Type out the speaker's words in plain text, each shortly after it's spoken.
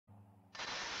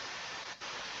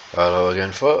Hello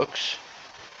again, folks.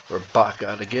 We're back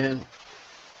at it again,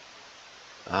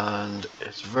 and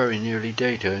it's very nearly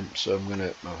daytime, so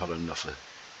I've had enough of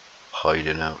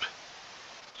hiding out.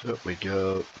 So up we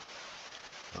go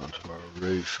onto our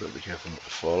roof. Gotta be careful not to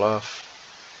fall off.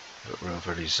 Look around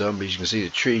for these zombies. You can see the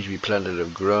trees we planted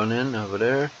have grown in over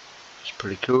there. It's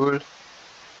pretty cool.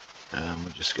 And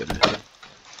we're just gonna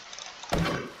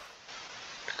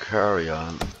carry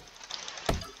on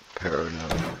repairing our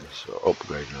base, or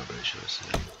upgrading our base, should I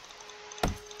say.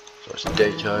 So it's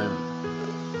daytime.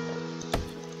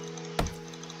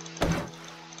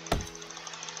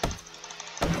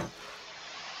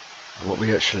 And what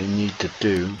we actually need to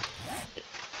do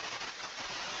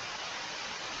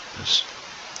is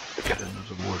get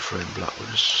another wood frame block. We'll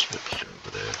just switch it over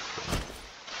there.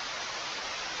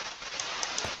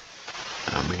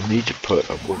 And we need to put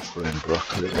a wood frame block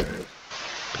there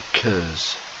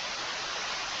because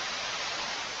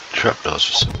trapdoors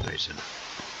for some reason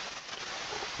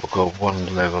will go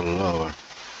one level lower.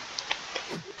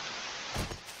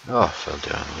 Oh, I fell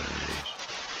down one of these.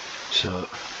 So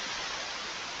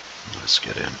let's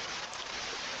get in.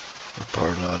 Up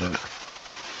our ladder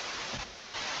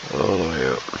all the way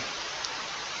up,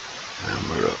 and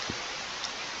we're up.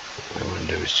 What I want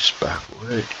to do is just back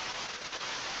away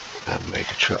and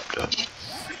make a trapdoor.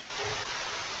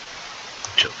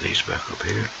 Chop these back up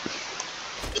here.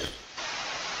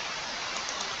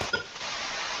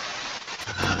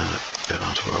 Get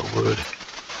onto our wood.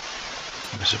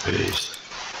 There's a piece.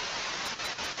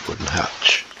 Wooden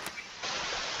hatch.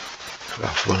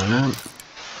 Craft one of them.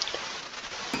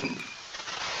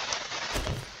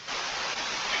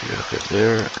 If you look at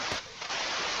there.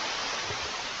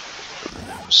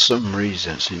 For some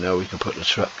reason, see now we can put the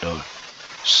trapdoor.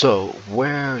 So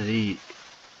where the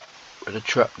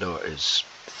trapdoor is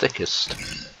thickest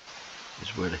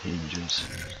is where the hinge is.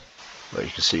 Well,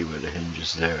 you can see where the hinge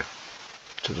is there,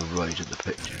 to the right of the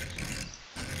picture.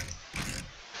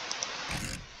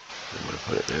 I'm going to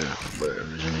put it there where it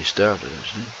originally started,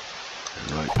 actually.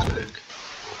 And right click.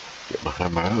 Get my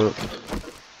hammer out,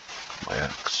 my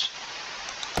axe,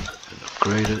 and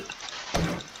upgrade it.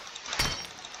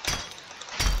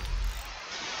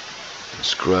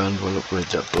 It's grand, we'll upgrade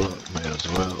that block, may as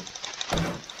well.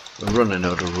 We're running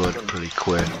out of wood pretty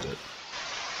quick, but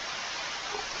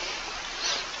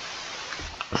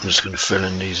I'm just going to fill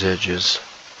in these edges.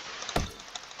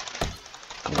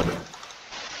 I'm going to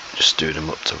just do them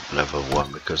up to level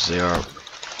 1 because they are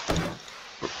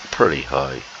pretty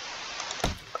high.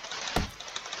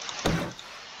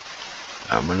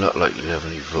 And we're not likely to have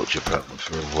any vulture problems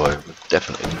for a while, but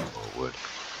definitely get more wood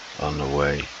on the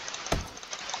way.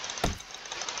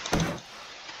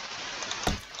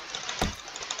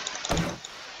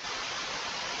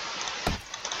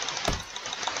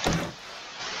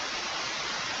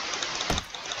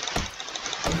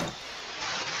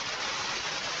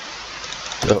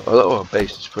 So, although our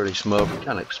base is pretty small, we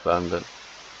can expand it.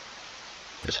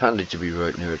 It's handy to be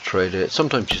right near a trader.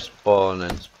 Sometimes you spawn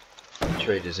and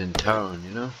traders in town,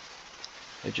 you know.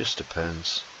 It just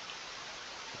depends.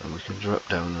 And we can drop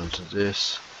down onto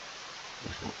this.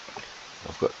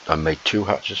 I made 2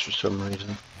 hatches for some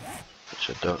reason, which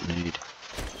I don't need.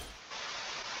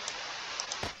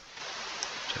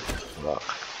 Take that block.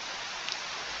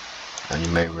 And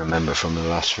you may remember from the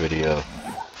last video,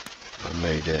 I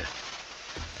made a.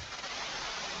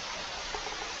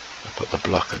 Put the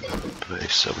block in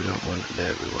place, so we don't want it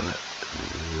there, we want it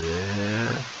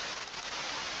there.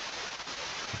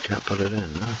 We can't put it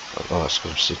in, no? Oh, it's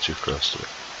going to sit too close to it.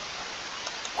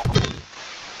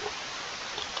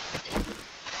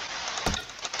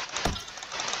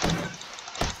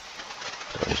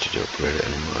 Don't need to upgrade it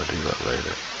anymore, I'll do that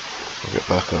later. We'll get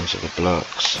back onto the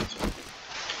blocks.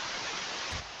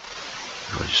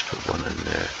 I'll just put one in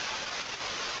there.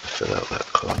 Fill out that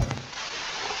corner.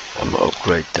 I'm going to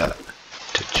upgrade that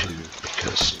to 2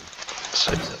 because it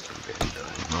saves that from being done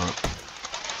anymore.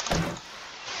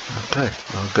 Okay,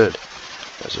 well good.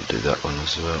 Guess I'll do that one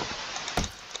as well.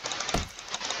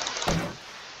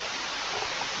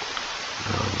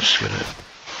 Now I'm just going to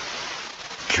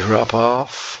drop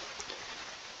off.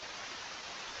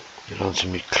 Get onto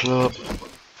my club.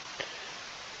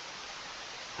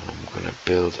 And I'm going to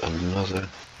build another.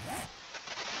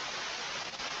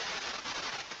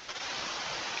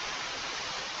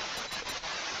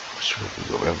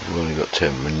 We've only got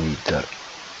 10, we need that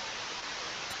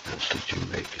actually to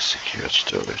make a secure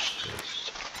storage.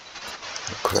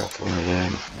 I'll craft one of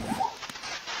them.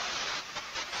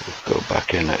 We'll go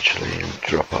back in actually and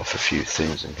drop off a few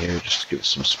things in here just to give it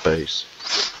some space.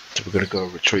 So we're going to go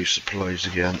retrieve supplies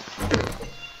again.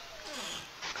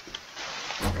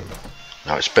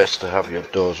 Now it's best to have your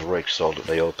doors rigged so that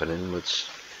they open inwards.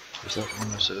 Is that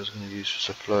one I said I was going to use for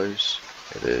supplies?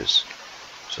 It is.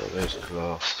 So there's a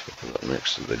glass, we'll put that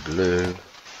next to the glue.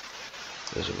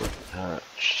 There's a wooden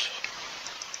hatch.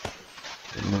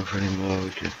 Didn't move anymore,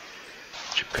 we can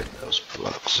chip in those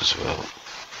blocks as well.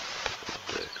 Put them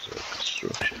there because of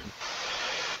construction.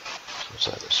 So it's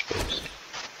out of space.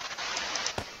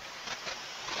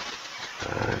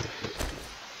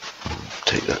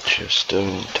 Take that chest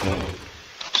down to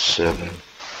 7.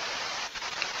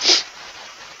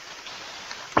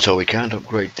 So we can't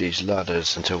upgrade these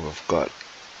ladders until we've got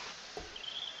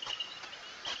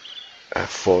a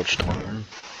forged iron.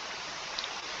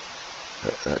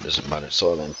 That doesn't matter, it's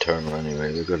all internal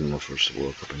anyway, they're good enough for us to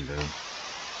walk up and down.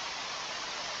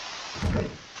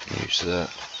 Use that.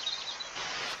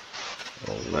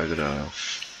 I'll leg it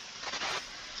off.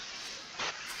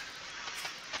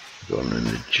 Going in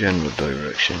the general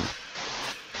direction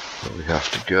where we have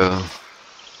to go.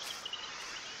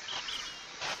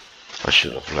 I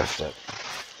should have left that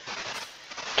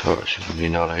torch. You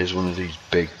know, here's one of these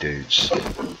big dudes.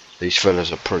 These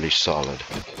fellas are pretty solid,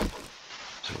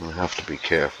 so we have to be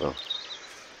careful.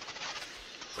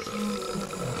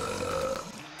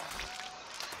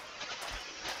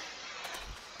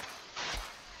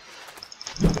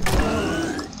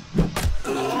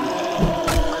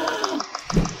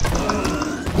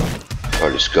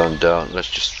 Alright, it's gone down.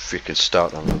 Let's just freaking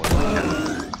start on them.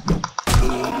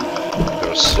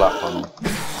 Got a slap on them.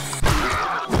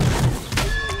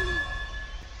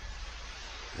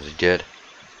 Is he dead?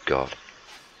 God.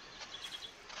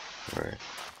 Alright.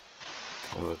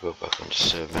 We'll go back on to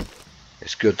 7.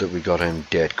 It's good that we got him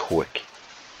dead quick,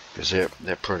 because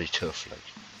they're pretty tough, like.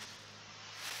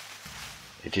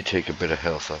 It did take a bit of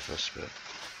health off us, but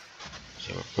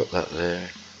so we'll put that there.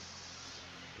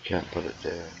 We can't put it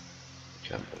there. We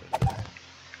can't put it there.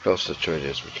 Cross the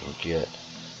traders we can get.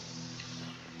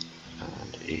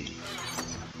 And E.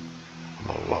 I'm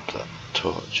gonna lock that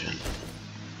torch in.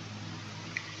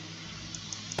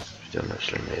 We don't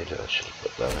actually need it, I should have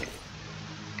put that in.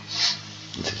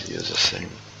 Into the other thing.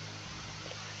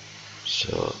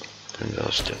 So bring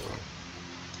those down.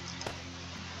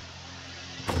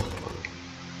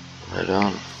 Right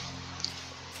on.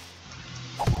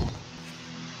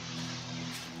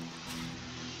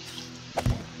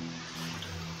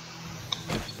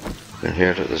 You can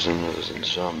hear that there's another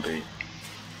zombie.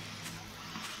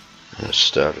 And it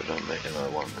started on making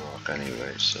that one rock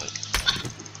anyway, so.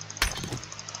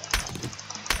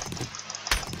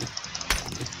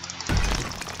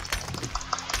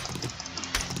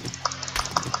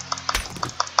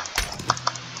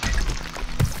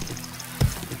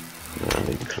 I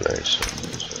need clay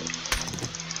somewhere as well.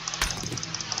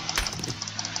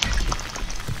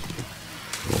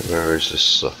 Where is this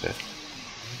sucker?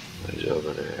 He's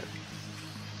over there.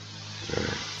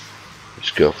 Right.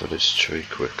 Let's go for this tree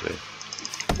quickly.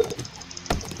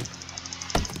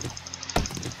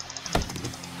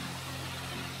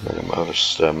 I'm out of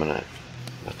stamina.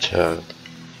 A tab.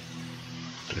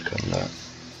 Click on that.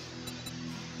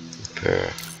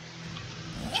 Repair.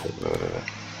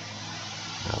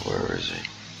 Now where is he?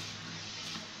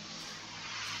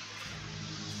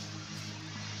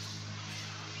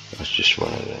 That's just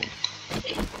one of them.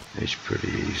 He's pretty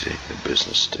easy, a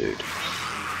business dude.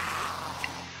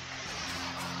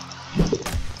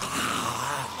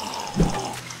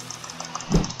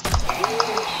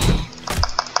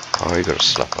 Oh, he got a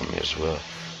slap on me as well.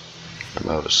 I'm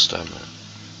out of stamina.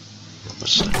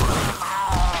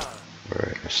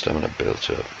 Right, my stamina built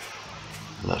up.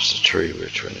 And that's the tree we're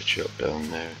trying to chop down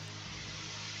there.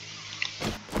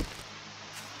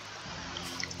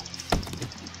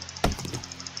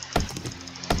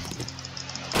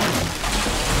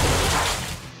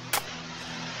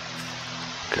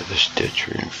 Got this dead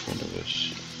tree in front of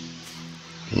us.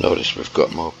 Notice we've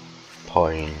got more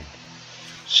pine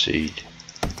seed.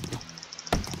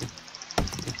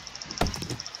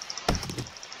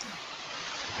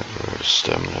 We're out of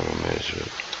stamina, we may as well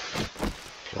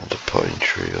plant a pine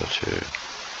tree or two.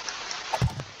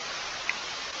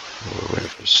 We're waiting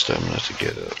for the stamina to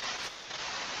get up.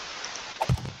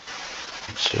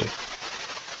 That's it.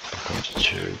 Back onto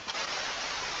 2.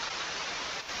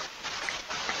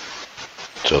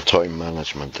 So time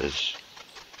management is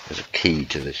a key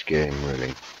to this game,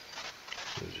 really.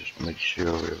 So just make sure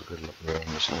we have a good look around.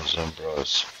 There's no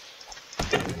zombies.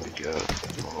 There we go.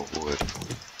 More wood.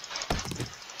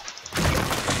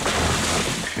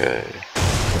 Okay.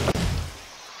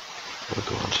 We'll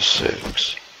go on to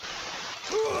 6.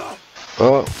 Oh,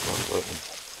 wrong button.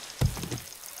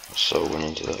 I so went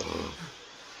into that hole.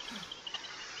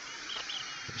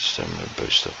 Stamina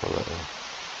boost up a little.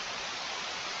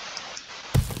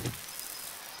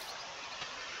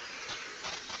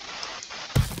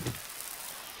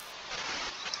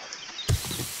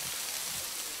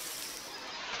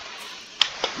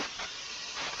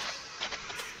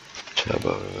 tab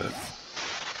out of it.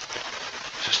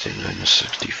 69 to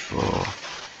 64.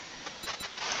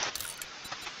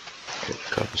 Get the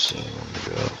copper cell on the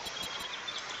go.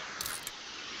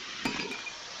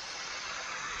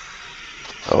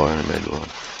 Oh, I only made one.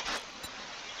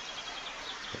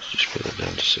 Let's just put it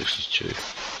down to 62.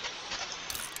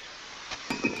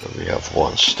 But we have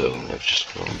one still, and I've just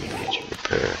one we need to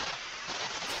repair.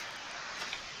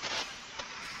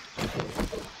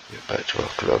 Get back to our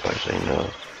club, I say no.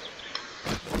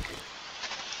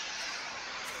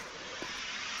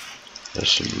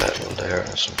 There's some metal there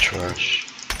and some trash.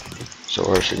 So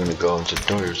we're actually going to go into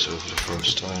Dyer's for the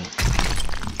first time.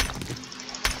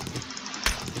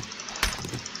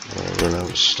 I run out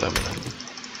of stamina.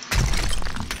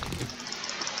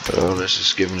 Oh, this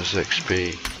is giving us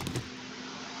XP.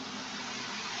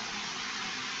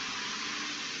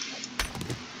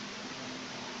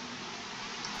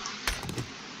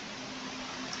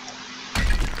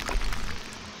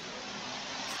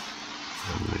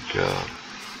 Oh my god.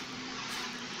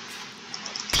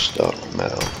 Start with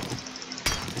metal.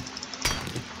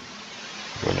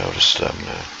 Run out of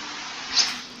stamina.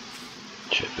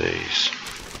 Check these.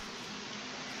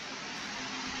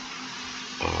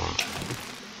 Oh,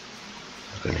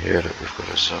 I can hear that we've got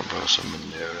a zombie or something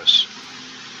near us.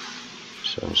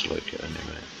 Sounds like it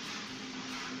anyway.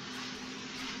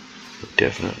 We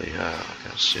definitely have. I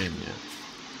can't see him yet.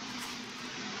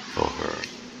 Or her.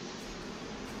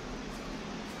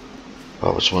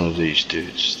 Oh, it's one of these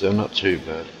dudes. They're not too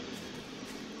bad.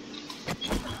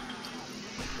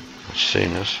 I've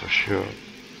seen this for sure.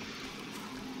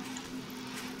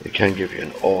 It can give you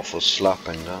an awful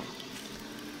slapping though,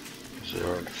 because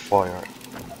they're on fire.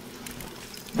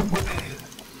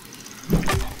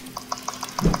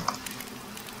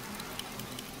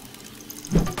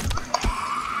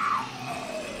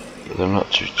 But they're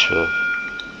not too tough.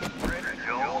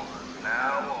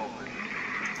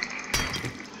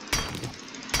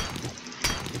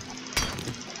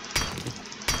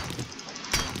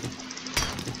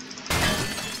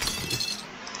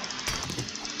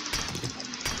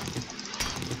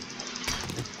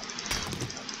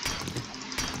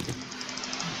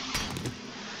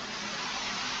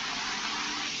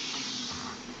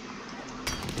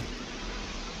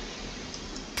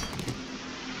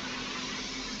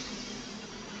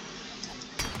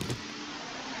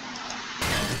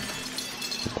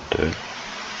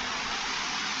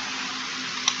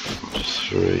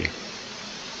 Three.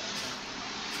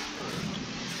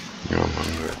 No, I'm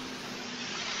hungry.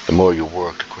 The more you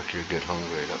work, the quicker you get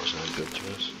hungry. That was not good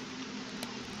to us.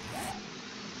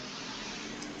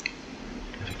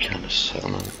 Get a can of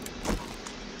salmon.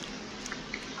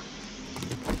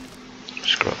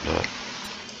 Scrap that.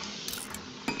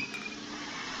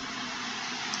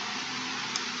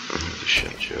 The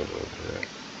shit jug over there.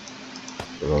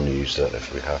 We'll only use that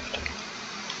if we have to.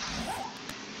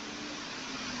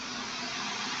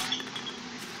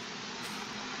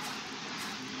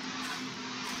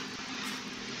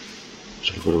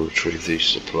 So I'm going to retrieve these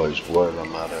supplies while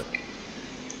I'm at it.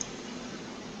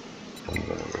 I'm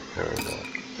going to repair that.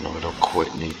 No, I don't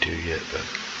quite need to yet, but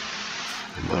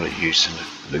the amount of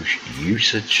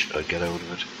usage I get out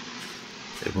of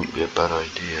it, it wouldn't be a bad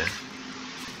idea.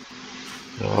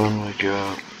 Oh my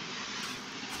god.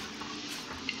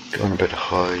 Going a bit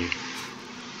high.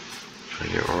 Trying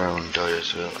to get around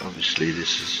Dyersville. Obviously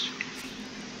this is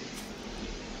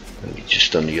maybe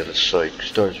just on the other side,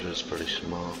 because Dyersville is pretty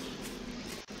small.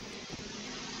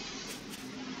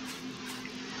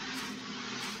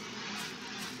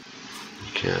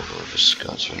 Careful if it's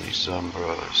got any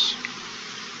zombies.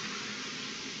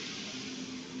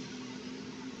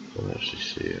 Don't actually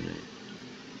see any.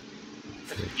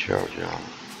 Okay, charge on.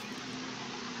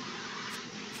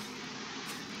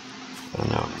 And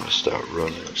now I'm going to start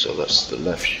running, so that's the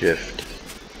left shift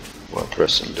while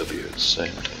pressing W at the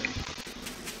same time.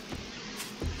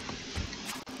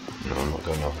 No, I'm not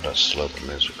going over that slope, I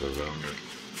may as well go around it.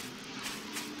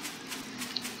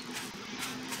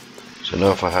 So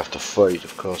now if I have to fight,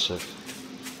 of course I've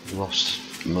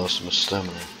lost most of my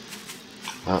stamina.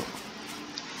 Oh.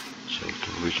 So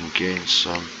we can gain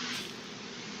some.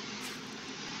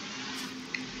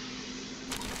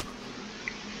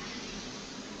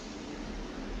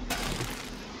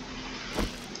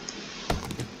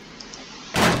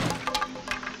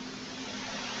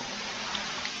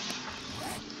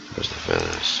 Where's the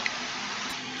feathers?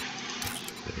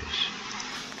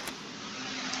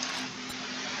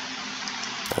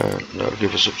 That'll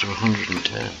give us up to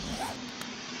 110.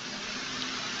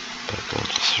 Back on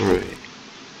to 3.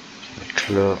 My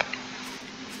club.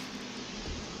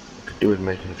 I could do with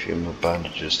making a few more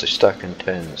bandages. They stack in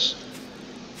 10s.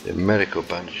 The medical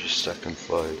bandages stack in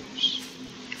 5s.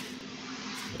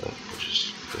 We'll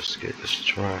just investigate this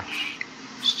trash.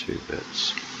 It's 2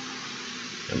 bits.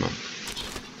 Come on.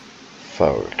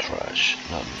 Foul trash.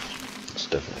 No, it's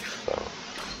definitely foul.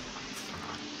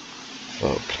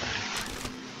 Foul play.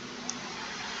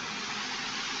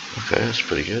 Okay, that's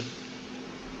pretty good.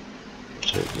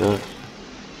 Take that.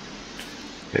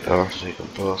 Hit R to take on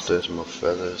both. There's more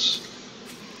feathers.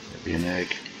 Maybe an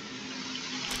egg.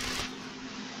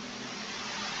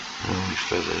 How many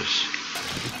feathers?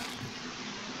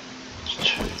 That's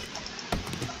 2.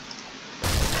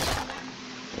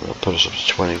 That'll put us up to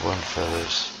 21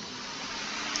 feathers.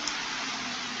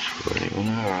 21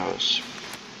 arrows.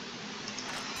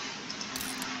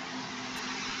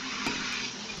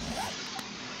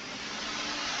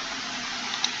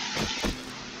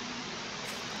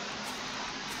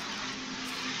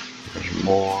 There's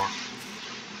more.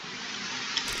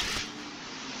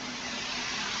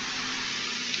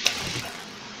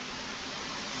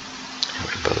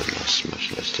 This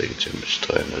mission is taking too much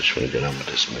time. I just want to get on with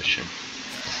this mission.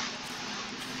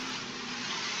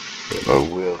 But I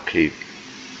will keep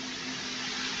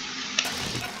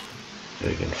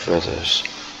taking feathers.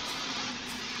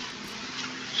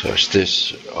 So it's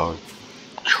this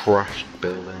trash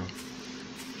building.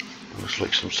 Looks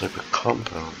like some type of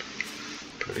compound.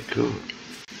 Pretty cool.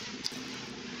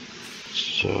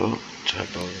 So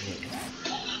tap on it.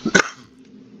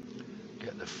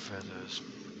 Get the feathers.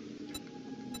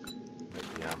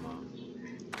 Make the ammo.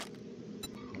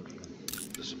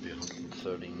 This will be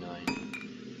 139.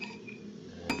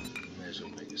 May as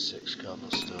well make a 6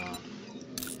 cobblestone.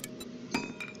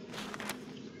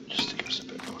 Just to give us a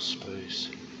bit more space.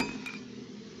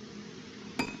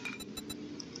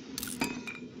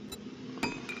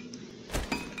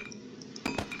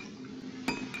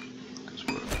 Because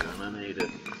we're gonna need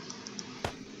it.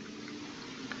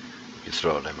 You can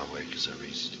throw them away because they're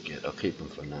easy to get. I'll keep them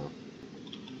for now.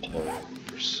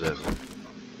 For 7.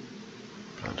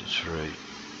 Planted 3.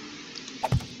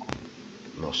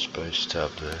 More space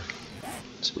tab there.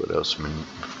 Let's see what else we've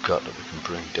got that we can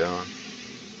bring down.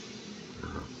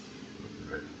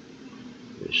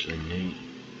 Visually neat.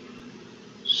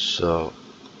 So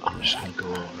I'm just going to go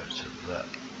over to that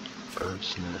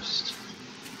bird's nest.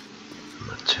 I'm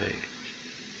going to take.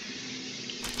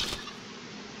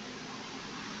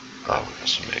 Oh, we got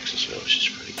some eggs as well, which is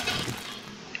pretty good.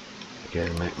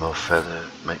 Again, make more feather,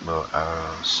 make more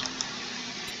arrows.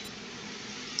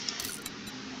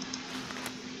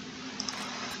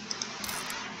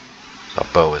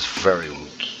 That bow is very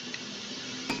weak,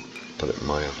 put it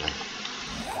mildly.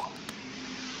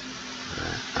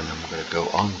 And I'm going to go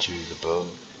onto the bow.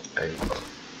 And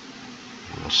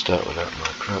I'll start without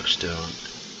my crouch down.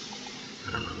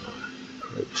 And I'm going to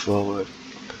right forward.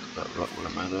 I'll pick up that rock while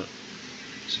I'm at it,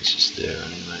 since it's there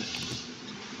anyway.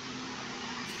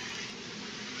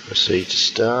 Proceed to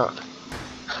start.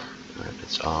 Right,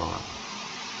 it's on.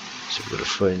 So we're going to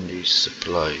find these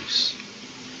supplies.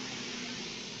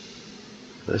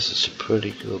 This is a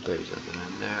pretty cool base. I've been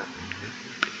in there.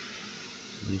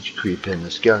 You need to creep in.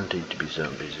 There's guaranteed to be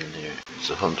zombies in here. It's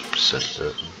 100%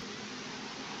 certain.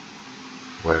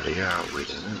 Where they are, we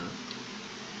don't know.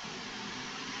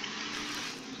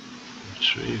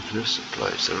 Retrieve the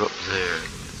supplies. They're up there.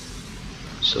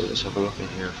 So let's have a look in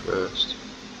here first.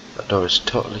 That door is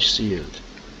totally sealed.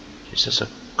 Is this a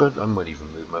good? I might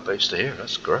even move my base to here.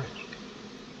 That's great.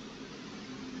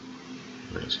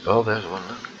 Oh, there's one.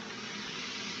 Look.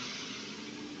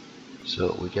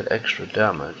 So we get extra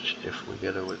damage if we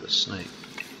get her with a snake.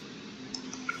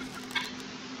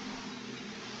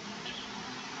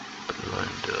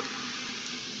 Lined up.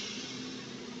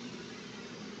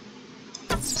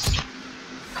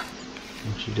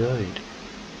 And she died.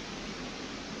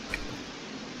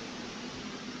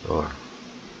 Or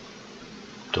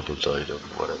double died of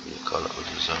whatever you call it with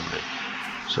a zombie.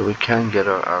 So we can get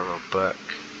our arrow back.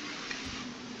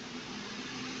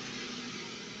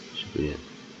 Should be in.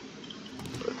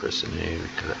 By pressing here we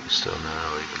collect the stone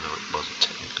arrow even though it wasn't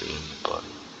technically in the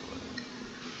body.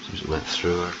 Seems it went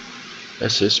through her.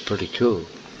 This is pretty cool.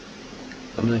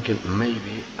 I'm thinking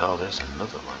maybe, oh there's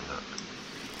another one, look.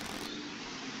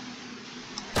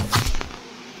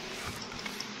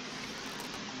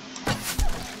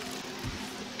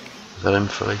 Is that him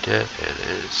fully dead? It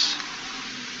is.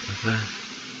 Okay.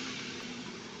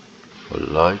 I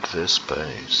like this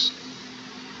base.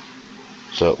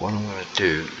 So what I'm going to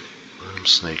do, I'm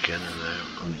sneaking and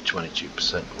I'm only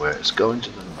 22% where it's going to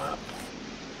the map.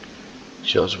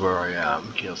 Shows where I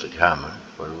am, Celtic Hammer.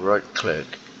 If I right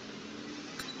click,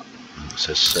 it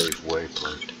says save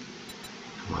waypoint.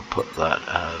 I'm going to put that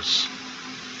as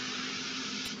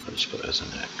I'll just put it as an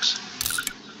X.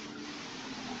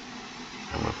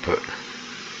 And we'll put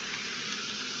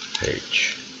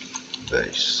H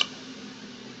base.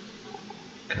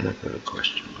 Can I put a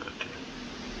question mark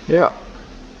here? Yeah.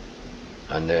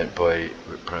 And then by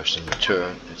pressing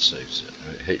return, it saves it.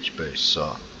 Right? H base,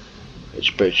 so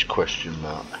H base question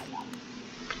mark.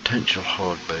 Potential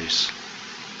hard base,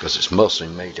 because it's mostly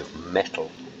made of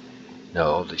metal. Now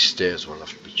all these stairs will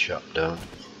have to be chopped down.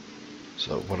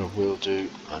 So what I will do,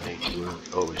 I need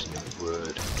Word, always need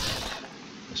Word.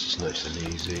 This is nice and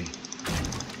easy.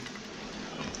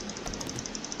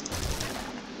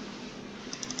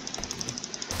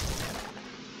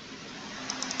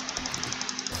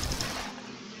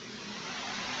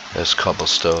 There's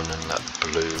cobblestone and that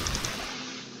blue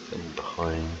thing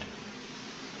behind.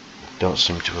 Don't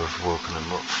seem to have woken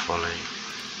them up fully.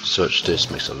 Search this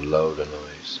makes a load of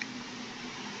noise.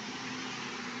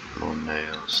 More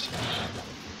nails.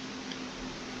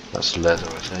 That's leather,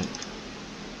 I think.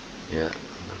 Yeah,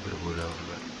 a little bit of wood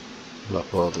over it.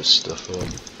 Lock all this stuff up.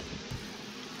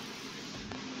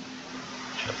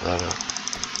 Check that out.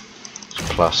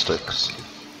 It's plastics.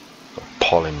 Or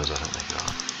polymers, I think they got.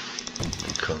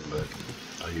 Encumbered.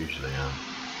 I usually am.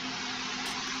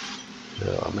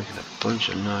 So I'm making a bunch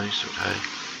of noise, okay?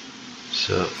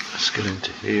 So let's get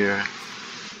into here.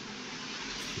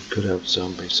 We could have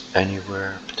zombies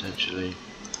anywhere potentially.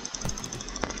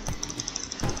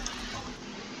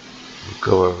 We'll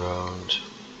go around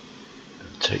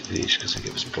and take these because they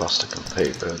give us plastic and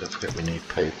paper. Don't forget we need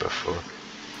paper for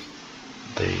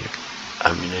the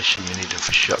ammunition. You need it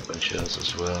for shotgun shells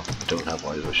as well. I don't have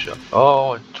either shot.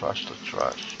 Oh, I trashed the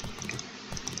trash.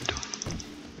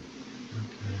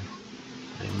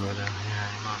 Any more down here?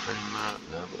 Any more for any more?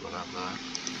 No, but we'll have that.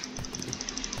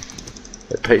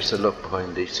 It pays to look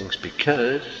behind these things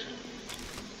because,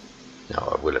 now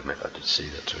I will admit I did see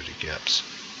that through the gaps.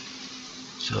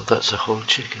 So that's a whole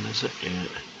chicken, is it? Yeah.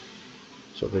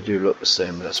 So they do look the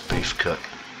same, but that's beef cut.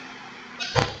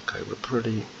 Okay, we're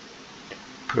pretty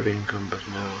encumbered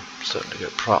now. Starting to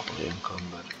get properly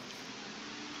encumbered.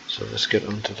 So let's get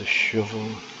onto the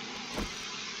shovel.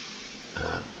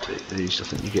 And take these, I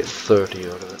think you get 30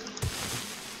 out of it.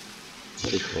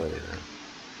 35 then.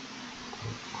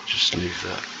 I'll just leave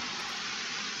that.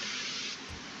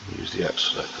 Use the axe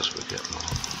for that because we'll get more.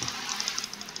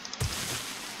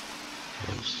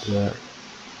 There's that.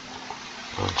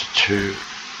 Onto 2.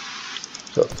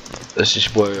 So this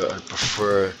is why I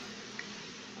prefer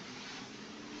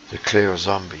the clear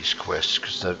zombies quests,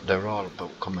 because they're all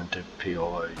about coming to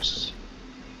P.O.Is.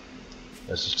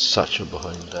 There's a satchel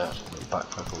behind that, and a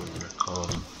backpack over the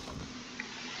column.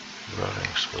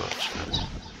 Running spots.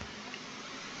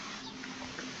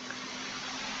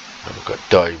 And we've got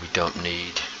dye we don't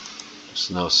need. It's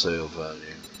no sale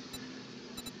value.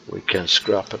 We can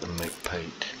scrap it and make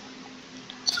paint.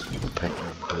 Paint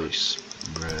our base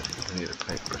red. I need a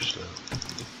paintbrush though.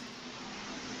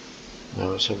 Now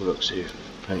let's have a look, see if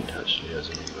paint actually has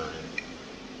any value.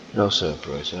 No sale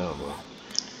price, oh well.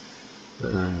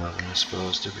 But then nothing, I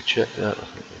suppose. Did we check that? I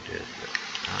think we did. But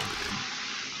no, we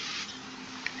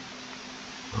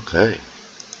didn't. Okay.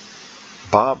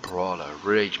 Bar Brawler,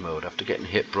 Rage Mode. After getting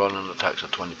hit, brawling attacks are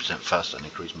 20% faster and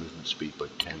increase movement speed by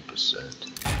 10%.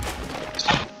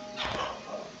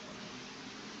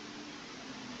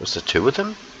 Was there 2 of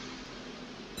them?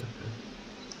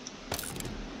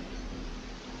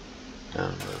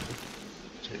 Download.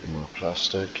 Take more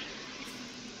plastic.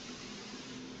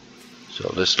 So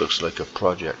this looks like a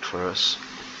project for us.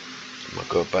 I'm going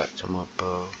to go back to my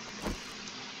bow.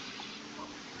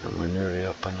 And we're nearly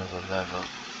up another level.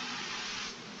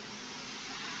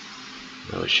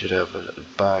 Now we should have a little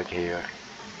bag here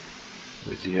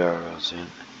with the arrows in.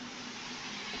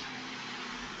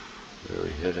 Where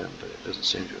we hit him, but it doesn't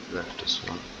seem to have left us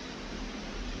one.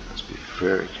 You must be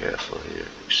very careful here,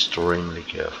 extremely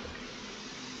careful.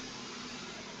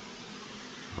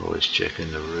 Always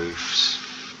checking the roofs.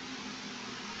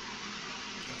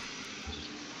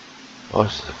 Oh,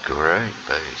 this is a great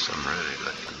base. I'm really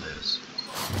liking this.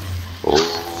 Oh,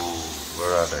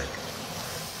 where are they?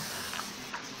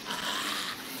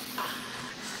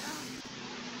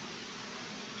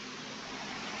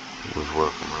 We've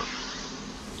woken them up.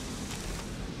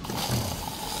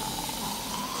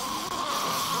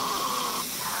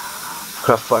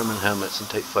 Craft fireman helmets and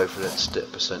take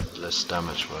 5% less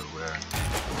damage while wearing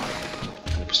them.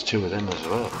 There was 2 of them as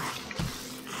well.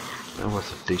 They're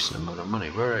worth a decent amount of money.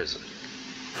 Where is it?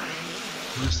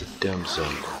 Where's the damn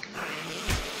zombie?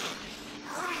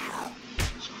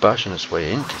 It's bashing its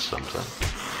way into something.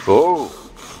 Oh!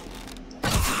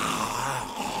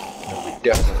 No, we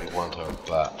definitely want our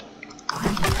bat.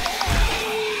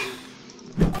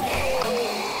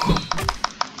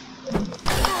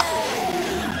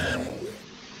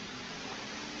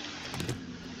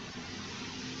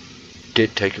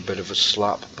 did take a bit of a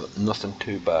slap, but nothing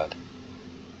too bad.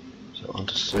 So on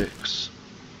to 6.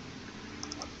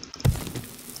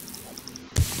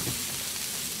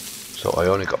 So I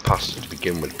only got past it to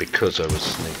begin with because I was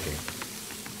sneaking.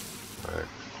 Alright.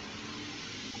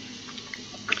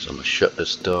 So I'm going to shut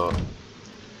this door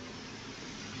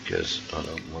because I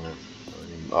don't want to.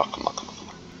 Oh, come on.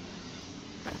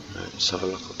 Right, let's have a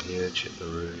look up here, check the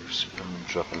roofs. Someone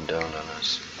dropping down on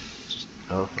us. Just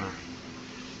open.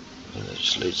 And it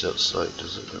just leads outside,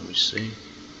 does it? Let me see.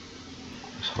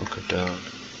 Let's hunker down.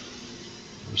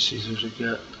 Let me see through the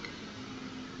gap.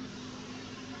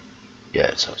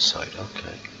 Yeah, it's outside,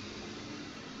 okay.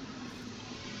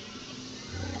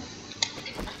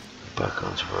 Back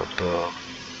onto our bar.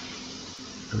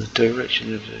 And the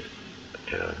direction of it,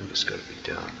 yeah, I think it's got to be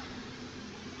down.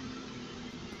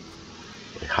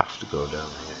 We have to go down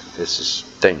here. This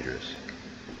is dangerous.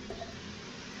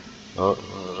 Oh,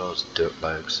 one of those dirt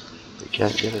bags. They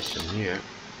can't get us in here.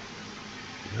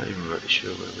 I'm not even really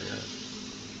sure where we are.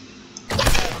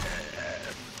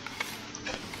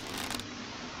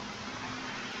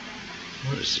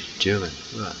 What is he doing?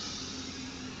 What?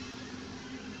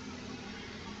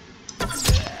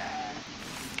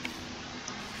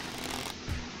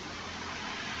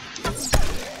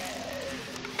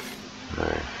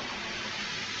 Right.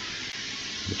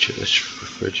 Check this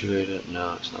refrigerator.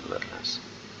 No, it's not letting us.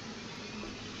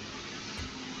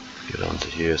 Get onto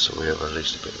here so we have at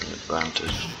least a bit of an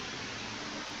advantage.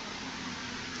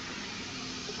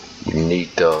 We need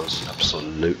those,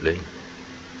 absolutely.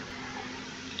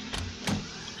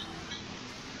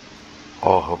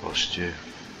 Oh, hobo stew.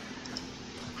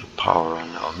 Put power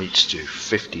on that. Oh, meat stew.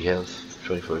 50 health,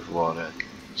 25 water,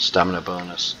 stamina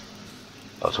bonus.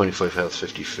 Oh, 25 health,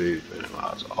 50 food. Oh,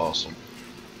 that's awesome.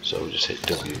 So we just hit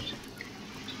W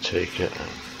to take it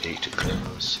and E to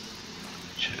close.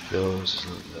 Check those,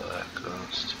 isn't that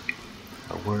cost?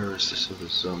 Now where is this other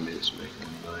zombie that's making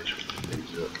a noise with the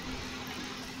leaves up?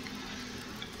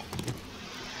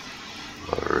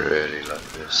 I really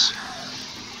like this.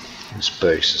 This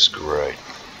base is great.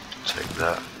 Take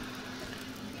that.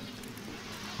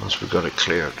 Once we've got it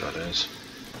cleared, that is.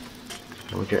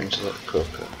 Can we get into that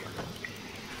cooker?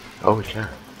 Oh, we can.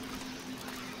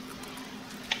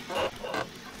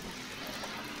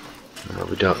 No,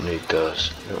 we don't need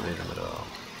those. We don't need them at all.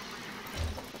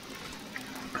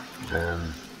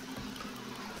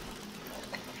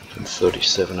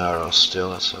 37 arrows still,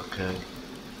 that's okay.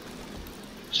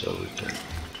 So we can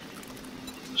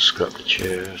scrap the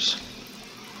chairs.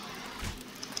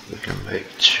 We can make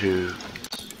 2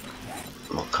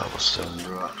 more cobblestone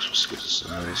rocks, which gives us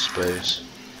some more space.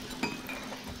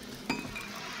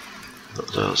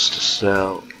 Got those to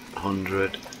sell.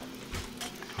 100.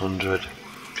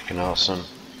 Freaking awesome.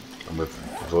 And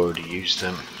we've already used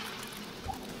them.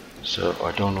 So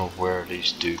I don't know where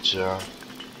these dudes are.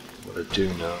 What I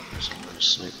do know is I'm going to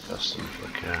sneak past them if I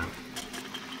can.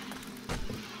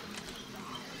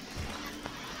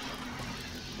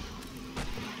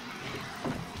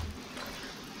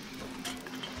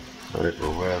 Right,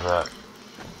 we'll wear that.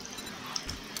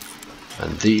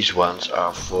 And these ones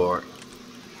are for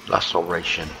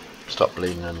laceration. Stop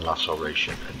bleeding and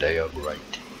laceration, and they are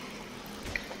great.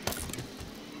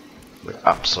 We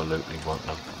absolutely want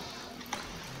them.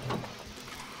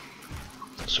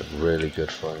 It's a really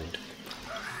good find.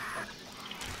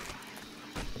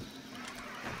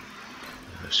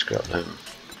 Let's scrap them.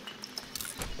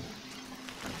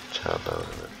 Tab out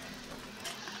of it.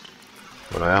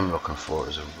 What I am looking for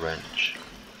is a wrench.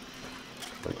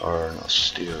 An iron or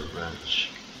steel wrench.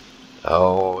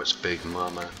 Oh, it's Big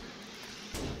Mama.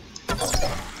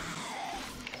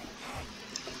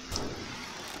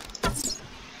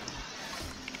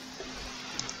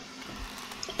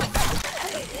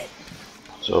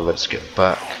 So let's get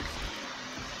back.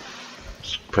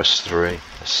 Let's press 3.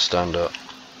 Let's stand up.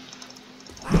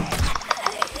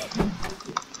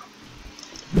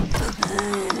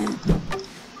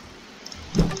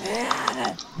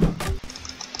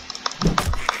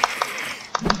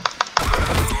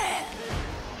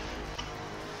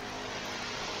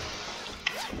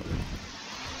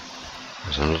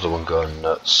 There's another one going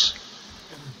nuts.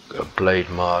 Got a blade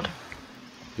mod.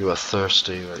 You are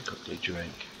thirsty, right? Quickly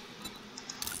drink.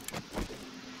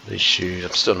 These shoes,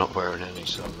 I'm still not wearing any,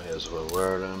 so I may as well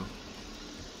wear them.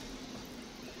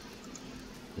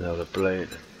 Now the blade.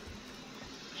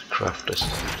 Let's craft this.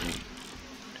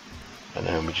 And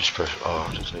then we just press R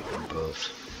to take them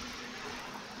both.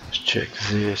 Let's check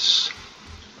this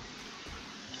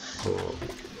for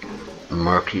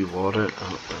murky water.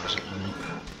 Oh, there isn't any.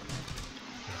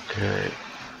 Okay.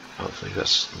 I don't think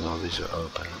that's. No, these are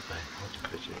open, aren't they? That's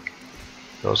pretty.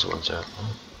 Those ones out.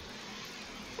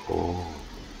 Oh,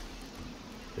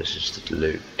 this is the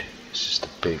loot. This is the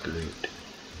big loot.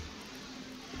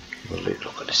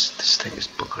 Look at this. This thing is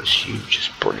huge. It's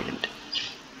brilliant.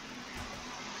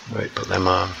 Right, put them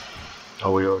on.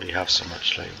 Oh, we already have some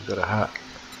actually. We've got a hat.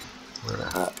 We're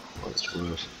a hat. What's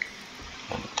worth?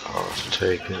 I'll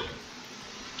take it.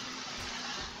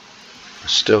 I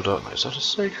still don't know. Is that a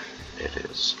safe? It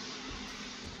is.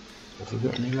 Have we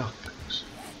got any lockpicks?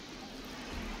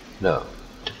 No.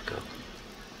 Difficult.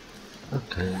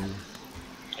 Okay.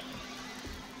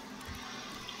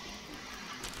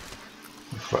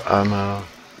 For ammo.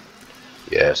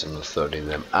 Yes, another 30 of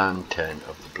them and 10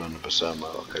 of the blunderbuss ammo.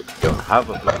 Okay, we don't have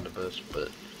a blunderbuss, but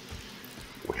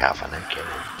we have an AK.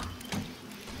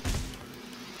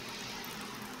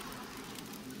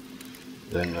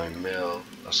 Then 9mm,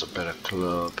 that's a better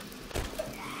club.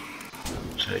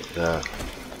 Take that.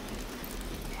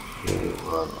 The other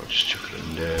one, I'll just chuck it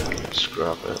in there and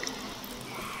scrap it.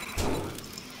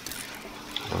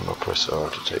 And I'll press R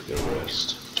to take the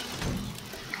rest.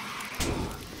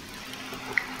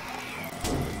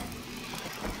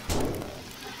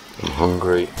 I'm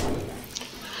hungry.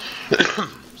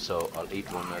 So I'll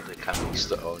eat one of the candies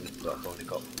that I've only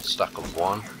got a stack of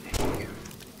one.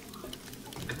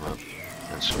 Come on.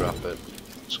 And scrap it.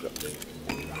 Scrap it.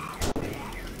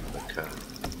 Okay.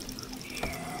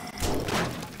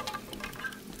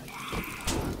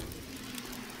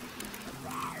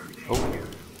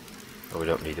 Oh, we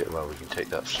don't need it. Well, we can take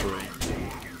that through.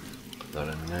 Put that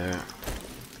in there.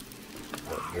 Put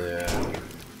that there.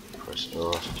 Press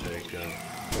R to take it.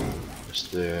 Press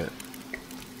there.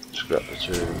 Scrap the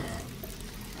two.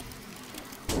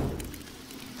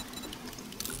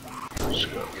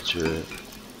 Scrap the two.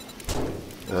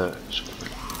 And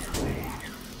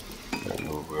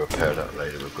we'll repair that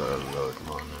later. We've got a load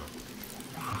more now.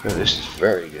 Okay, this is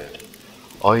very good.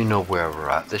 I know where we're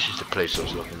at. This is the place I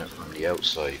was looking at from the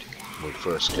outside when we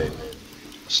first came in.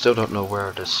 I still don't know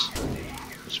where this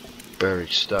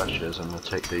buried stash is. I'm going to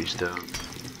take these down.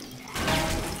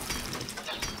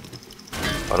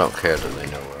 I don't care that they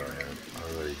know where I am.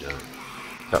 I really don't.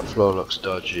 That floor looks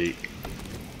dodgy.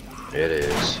 It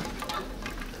is.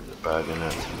 There's a bag in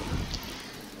it.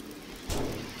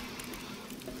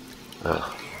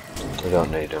 Oh, we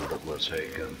don't need them, but we'll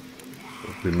take them.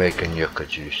 We'll be making yucca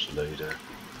juice later.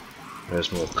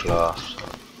 There's more cloth.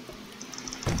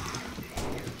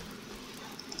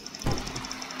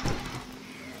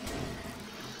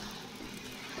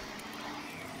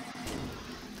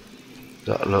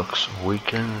 That looks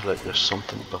weakened, like there's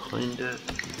something behind it.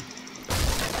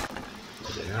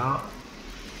 There they are.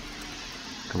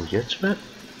 Can we get to it?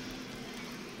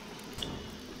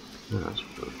 No, that's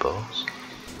a boss.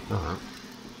 Alright.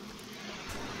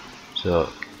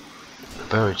 So, the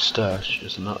buried stash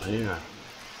is not here.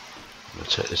 I'm gonna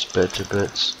take this bed to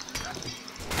bits.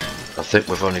 I think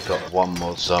we've only got one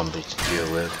more zombie to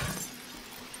deal with.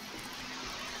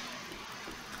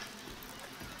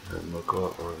 And we'll go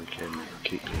up where we can and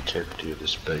keep the integrity of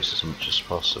this base as much as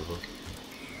possible.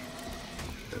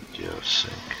 Empty our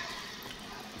sink.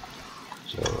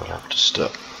 So I'll have to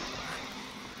stop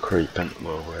creeping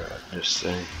while we're at this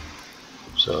thing.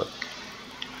 So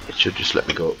it should just let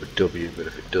me go up with W, but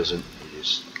if it doesn't, you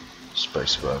use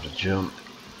spacebar to jump.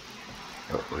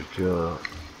 Up we go.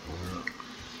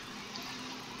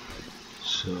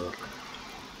 So,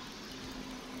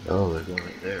 oh, they're going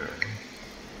right there.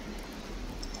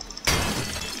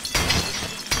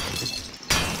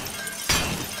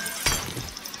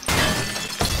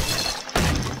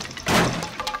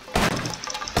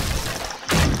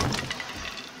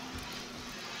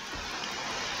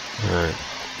 Alright.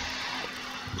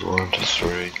 1 to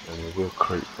 3, and we will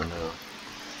creep for now.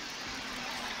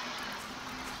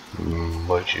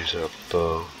 Might use our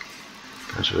bow.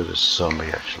 That's where the zombie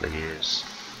actually is.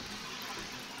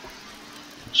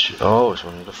 Oh, it's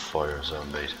one of the fire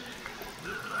zombies.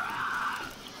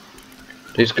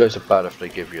 These guys are bad if they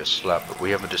give you a slap, but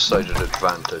we have a decided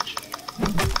advantage.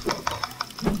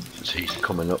 Since he's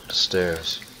coming up the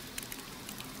stairs.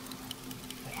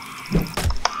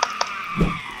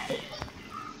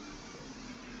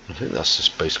 I think that's the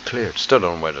space cleared. Still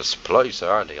don't know where the supplies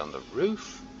are. Are they on the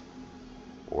roof?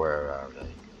 Where are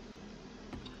they?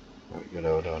 Right, get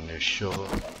out on this shovel.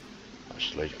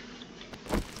 Actually,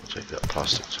 I'll take that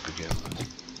plastic to begin with.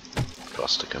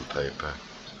 Plastic and paper.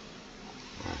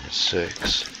 And here's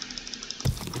 6.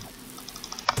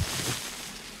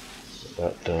 Get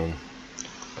that done.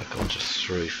 Back onto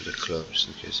 3 for the clubs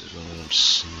in case there's one of them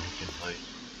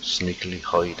sneakily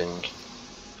hiding.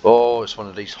 Oh, it's one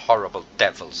of these horrible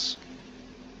devils.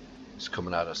 It's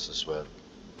coming at us as well.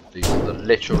 These are the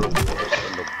literal worst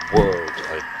in the world.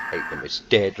 I hate them. It's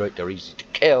dead, right? They're easy to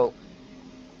kill.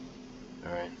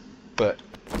 Alright. But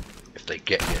if they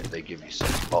get you, they give you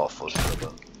some awful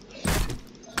trouble.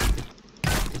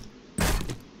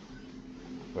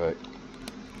 Right.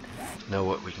 Now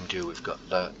what we can do, we've got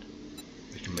that.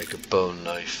 We can make a bone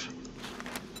knife.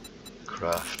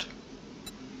 Craft.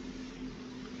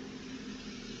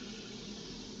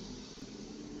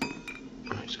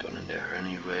 It's gone in there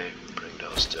anyway. Bring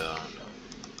those down.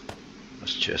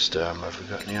 That's chest armor. Have we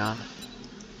got any on?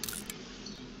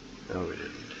 No, we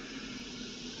didn't.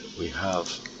 We have.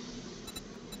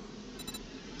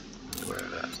 Where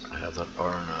that? I have that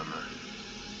iron armor.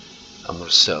 I'm going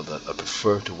to sell that. I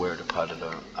prefer to wear the padded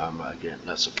armor again.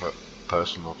 That's a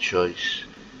personal choice.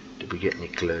 Did we get any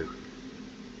glue?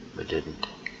 We didn't.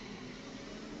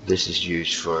 This is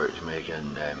used for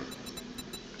making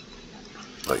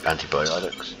like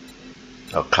antibiotics.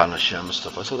 Or Canasham and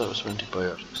stuff. I thought that was for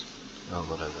antibiotics. Oh,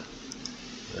 whatever.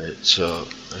 Right, so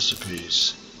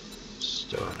recipes.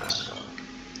 Stone arrow.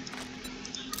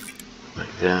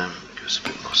 Make them. Give us a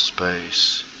bit more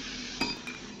space.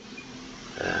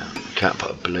 We can't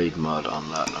put a blade mod on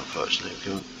that,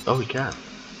 unfortunately. Oh, we can.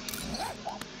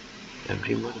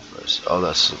 Empty modifiers. Oh,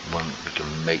 that's the one we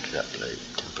can make that blade.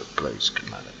 Temper blade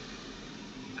schematic.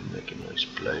 We can make a nice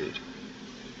blade.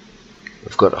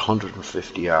 We've got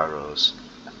 150 arrows,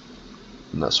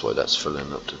 and that's why that's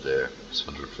filling up to there. It's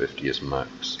 150 is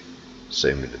max.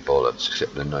 Same with the bullets,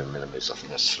 except the 9mm. I think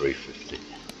that's 350.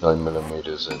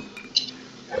 9mm and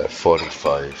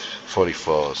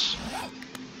 44s.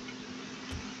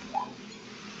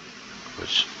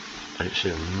 Which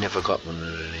actually I've never got one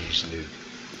of these new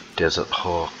Desert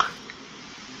Hawk.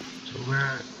 So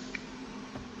where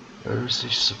is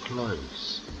these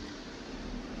supplies?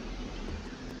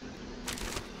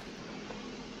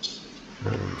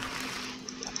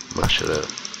 Mash it out.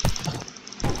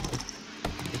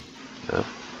 Yep.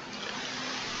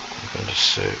 Go to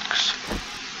 6.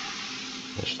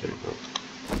 Let's do that.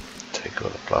 Take all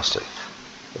the plastic.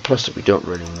 The plastic we don't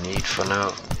really need for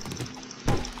now.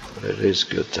 But it is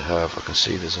good to have. I can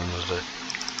see there's another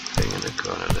thing in the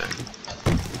corner there.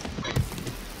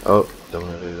 Oh, don't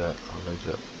want to do that. I'll leave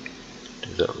that.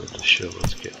 Do that with the shovel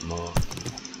to get more.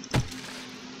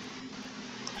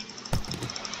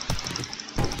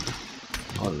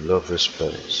 I love this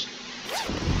place.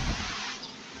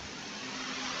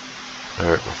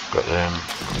 Alright, we've got them.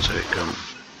 Take them.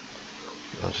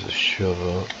 Onto the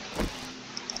shovel.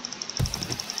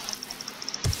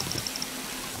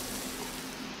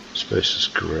 Space is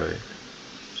great.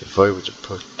 So if I were to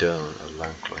put down a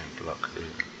landline block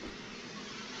here.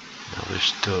 Now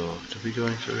this door, did we go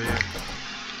in through here?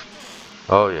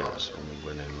 Oh yes, when we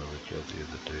went in when we killed the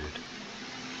other dude.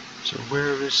 So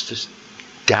where is this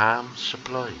damn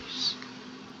supplies?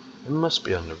 It must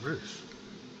be on the roof.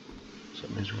 So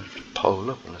that means we have to pole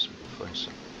up unless we can find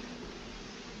some.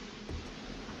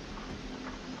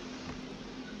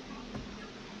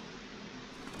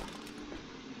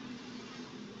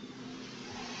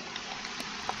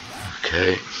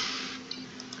 Okay.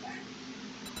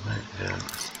 Like that.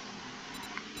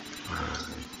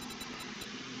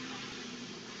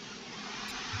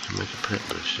 We can make a print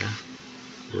brush, yeah?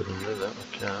 We don't do that, we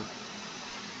can.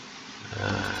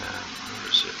 Where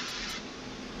is it?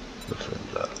 Nothing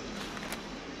that.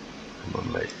 I'm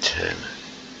gonna make 10.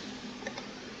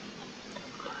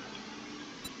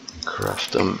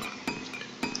 Craft them.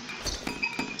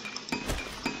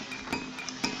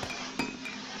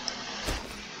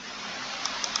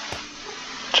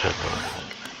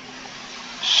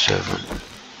 Seven.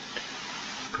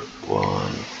 Put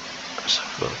one. Let's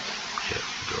have a look. Yeah,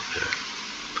 we got there.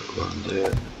 Put one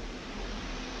there.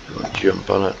 You want to jump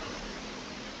on it?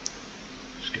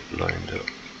 Just get lined up.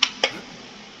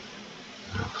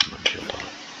 Oh, come on, jump on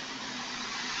it.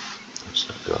 That's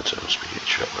not going to must be getting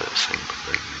shot by that thing, but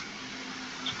maybe.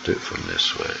 So do it from this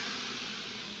way.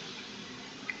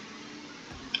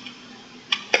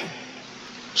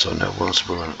 So now once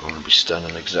we're going to be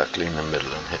standing exactly in the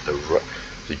middle and hit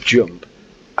the jump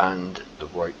and the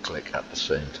right click at the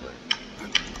same time.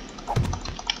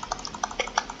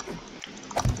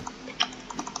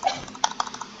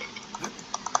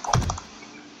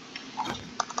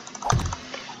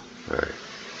 Right.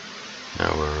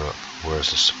 Now we're up. Where's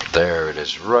the there it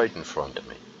is, right in front of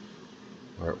me.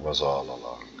 Where it was all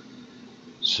along.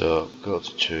 So go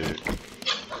to 2.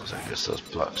 I guess those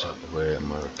blocks out the way. I'm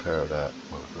going to repair that.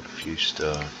 Well, we've got a few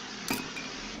stone.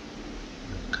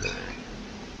 Okay.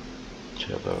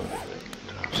 Cello.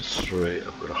 Down to 3.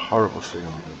 I've got a horrible feeling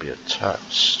I'm going to be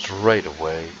attacked straight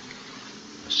away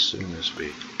as soon as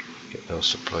we Get those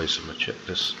supplies. I'm gonna check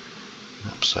this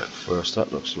knapsack first.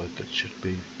 That looks like it should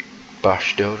be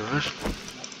bashed out of it.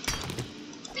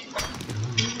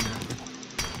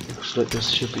 Looks like there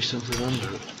should be something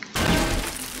under it,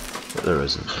 but there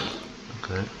isn't.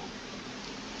 Okay.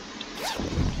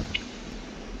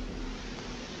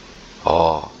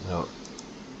 Oh no,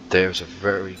 there's a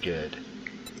very good,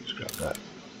 scrap that,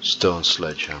 stone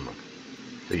sledgehammer.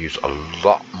 They use a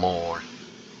lot more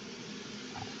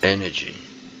energy,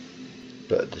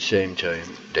 but at the same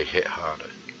time they hit harder.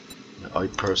 Now, I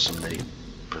personally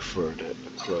prefer the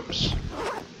clubs,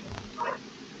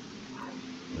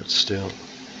 but still,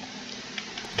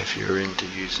 if you're into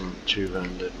using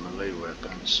two-handed melee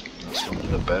weapons, that's one of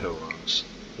the better ones.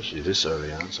 Especially this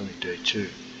area, it's only day 2.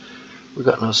 We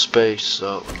got no space,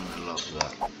 so we're gonna love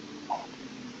that.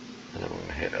 And then we're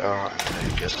gonna hit R and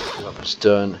then get the clubs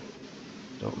done.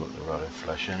 Don't want the rotting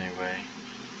flesh anyway.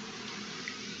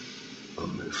 We'll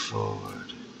move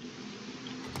forward.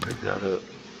 Pick that up.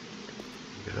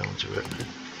 Get onto it.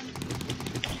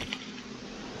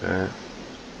 There.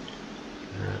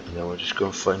 And then we'll just go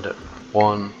and find that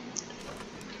one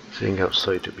thing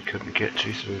outside that we couldn't get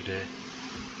to through the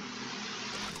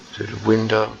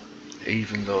window,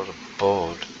 even though the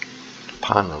board, the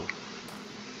panel,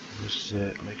 was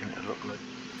making it look like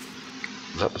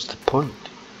that was the point.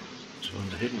 It's one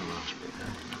of the hidden ones, but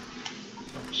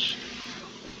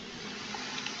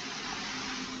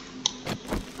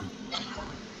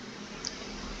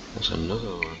there's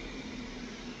another one.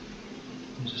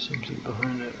 Is there something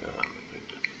behind it?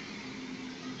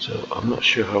 So I'm not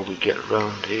sure how we get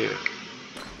around here.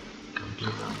 Can we get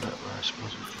around that way? I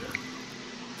suppose we can.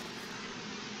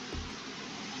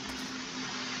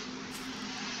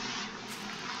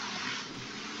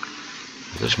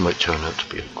 This might turn out to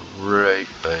be a great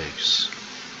base.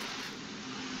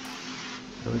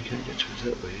 No, we can't get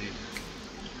through that way either.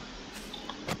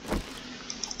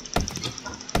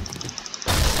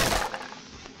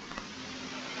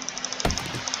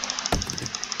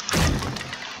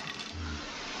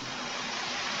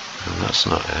 That's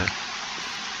not it.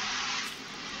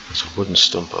 There's a wooden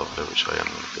stump over there which I am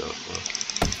going to go for.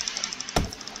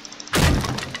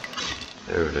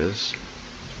 There it is.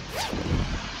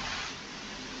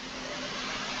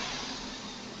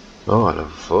 Oh, I have a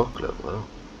forklift. Well,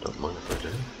 don't mind if I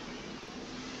do.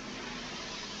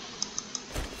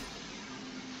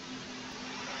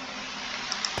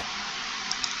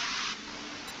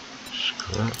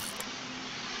 Scrap.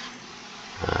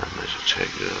 And may as well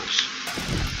take those.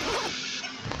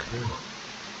 Okay.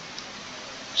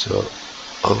 So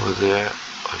over there,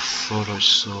 I thought I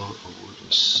saw a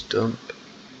wooden stump.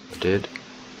 I did.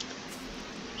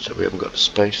 So we haven't got the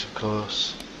space, of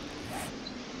course.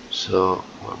 So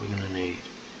what are we going to need?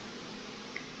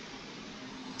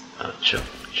 Chop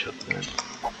that.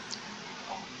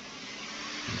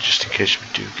 And just in case we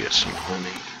do get some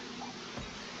honey,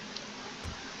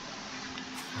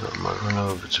 I might run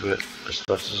over to it as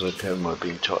fast as I can while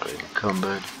being totally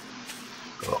encumbered.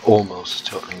 Or almost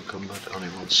totally encumbered, only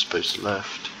one space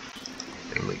left.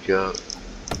 Here we go.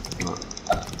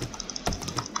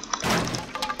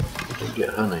 Didn't get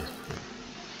honey.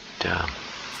 Damn.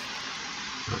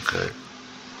 Okay.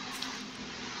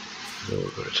 Now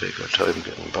we're going to take our time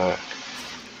getting back.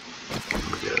 And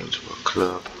we get into our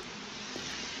club.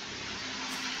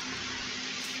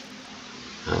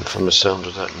 And from the sound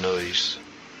of that noise,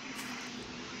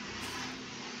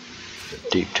 the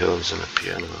deep tones in the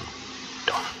piano,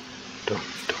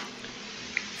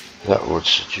 that would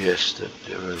suggest that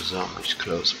there are zombies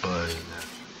close by and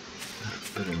they're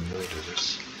a bit annoyed with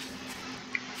us.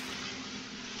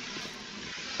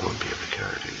 Won't be able to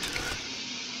carry these.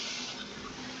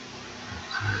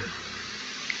 Okay.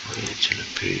 Wait till the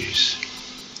peas.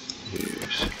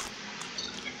 Use.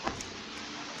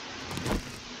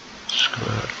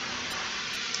 Scrap.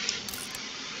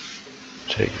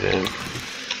 Take them.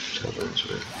 Tell them to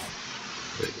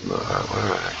make more.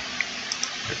 Where are they?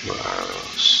 Make more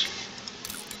arrows.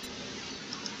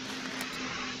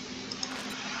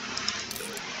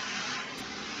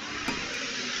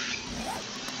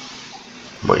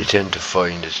 What you tend to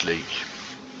find is like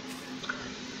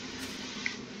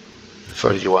the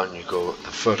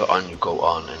further on you go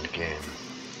on in the game,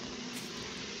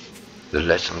 the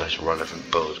less and less relevant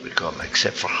bows become,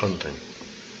 except for hunting.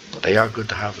 But they are good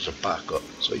to have as a backup,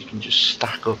 so you can just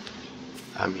stack up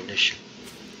ammunition,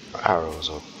 or arrows,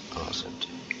 or that's empty.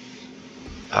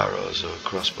 Arrows or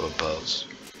crossbow bolts.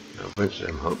 Now eventually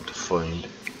I'm hoping to find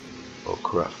or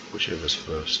craft, whichever's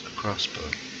first, a crossbow.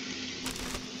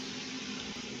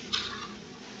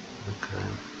 Okay.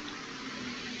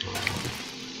 1,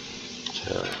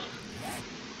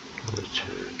 2,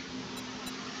 2.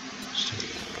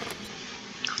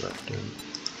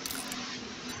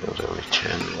 There's only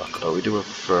 10 luck. Oh, we do have a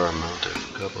fair amount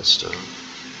of cobblestone.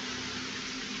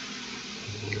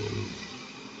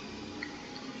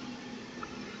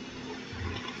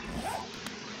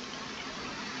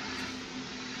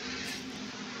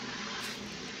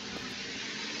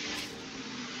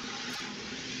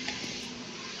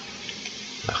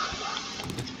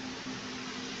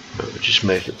 We'll just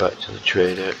make it back to the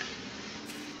trader.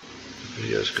 The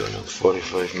video's going on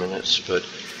 45 minutes, but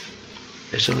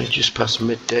it's only just past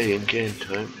midday in game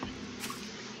time.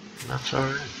 And that's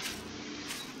alright.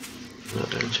 Not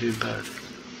doing too bad.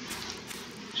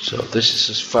 So this is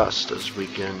as fast as we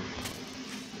can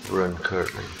run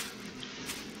currently.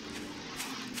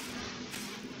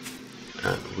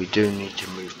 And we do need to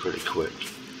move pretty quick.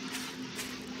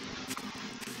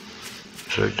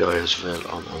 So Dyers fell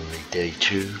on only day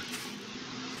 2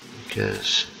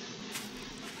 because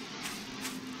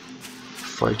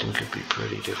fighting could be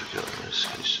pretty difficult in this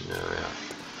scenario.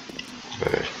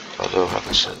 But although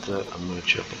having said that, I'm going to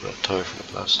chop up that tire for the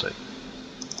plastic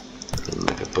and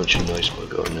make a bunch of noise by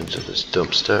going into this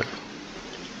dumpster.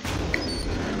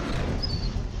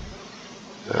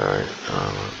 Alright,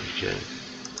 we can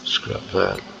scrap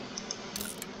that.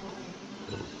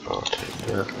 I'll take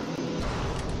that.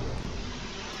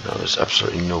 No, there's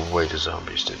absolutely no way the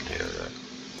zombies didn't hear that.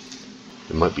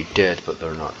 They might be dead, but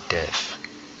they're not deaf.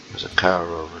 There's a car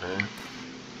over there.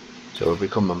 So we'll be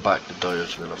coming back to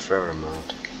Dyersville a fair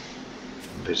amount.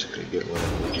 And basically get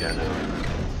whatever we can out.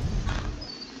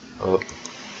 Oh.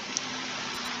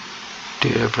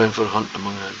 Deer playing for the hunt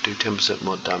among them. Do 10%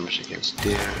 more damage against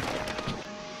deer.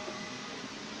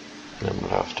 Then we'll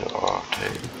have to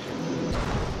take.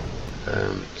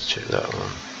 Let's check that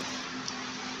one.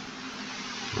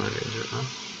 Where is it now?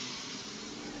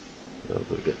 No,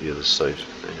 we'll get the other side.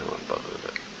 I know what bother with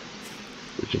it.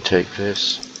 We can take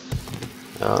this.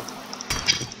 Up.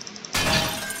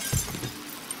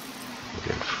 We're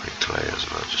getting free clay as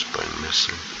well just by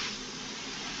missing.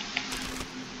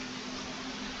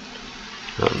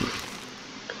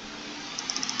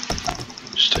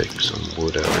 Just take some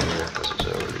wood out of here because it's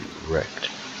already wrecked.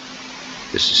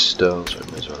 This is stone, so I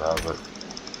may as well have it.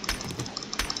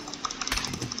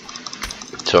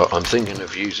 So I'm thinking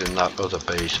of using that other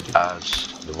base as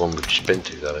the one we've just been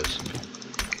to, that is,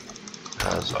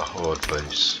 as a horde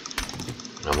base.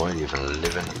 And I might even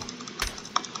live in it.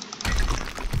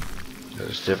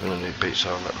 There's definitely a piece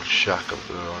of our little shack up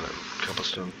there, our little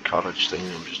cobblestone cottage thing.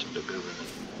 I'm just a bit building it.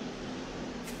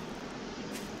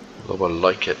 Although I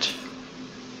like it,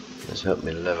 it's helped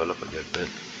me level up a good bit.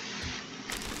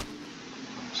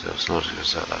 So it's not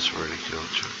just that, that's really cool.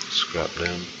 Scrap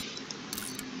them.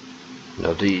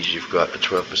 Now these, you've got a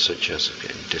 12% chance of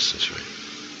getting distance rate,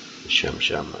 the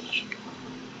Sledgehammers.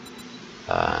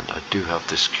 And I do have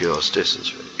this cures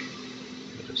distance rate.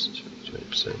 Distance rate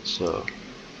 20%, so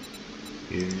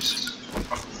use.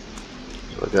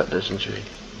 So I got distance rate?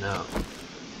 No.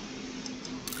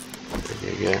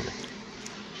 Maybe again.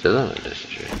 Still on a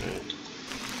distance rate,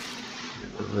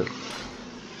 right?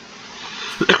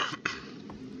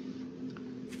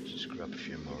 Just grab a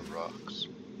few more rocks.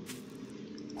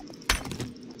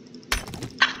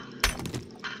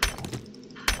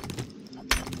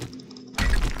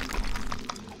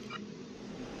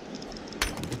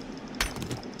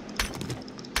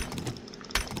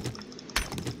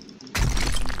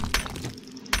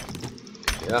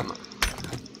 Yeah, man.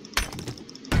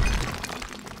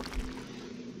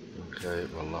 Okay,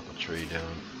 we'll lop a tree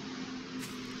down.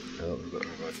 Oh, we've got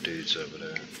our dudes over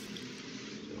there. So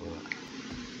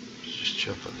let's just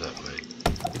chop it that way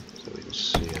so we can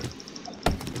see it.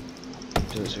 It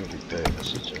doesn't seem to be paying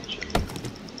us attention.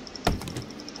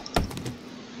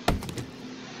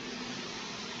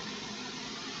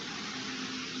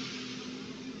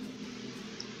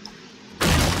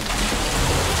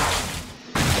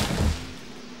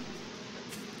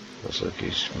 Looks like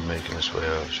he's making his way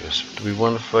out to us. Do we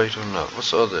want to fight or not?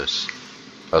 What's all this?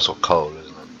 That's all coal,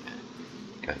 isn't it?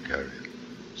 Can't carry it.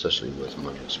 Especially with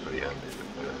money, it's pretty handy.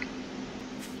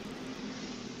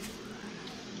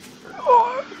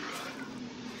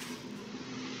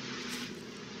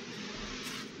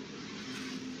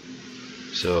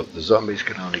 So the zombies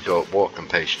can only go at walking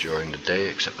pace during the day,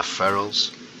 except the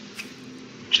ferals,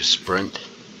 which is sprint.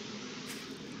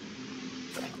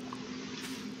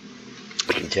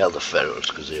 You can tell the ferals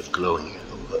because they have glowing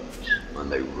yellow eyes when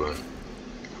they run.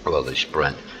 Well, they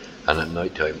sprint, and at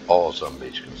night time all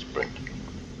zombies can sprint.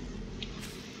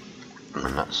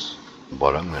 And that's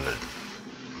what I'm gonna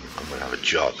have a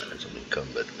jog as an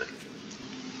incumbent.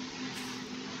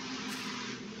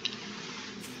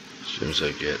 As soon as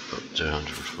I get up to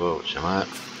 104, which I'm at,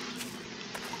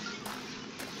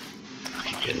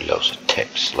 Getting lots of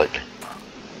text lately.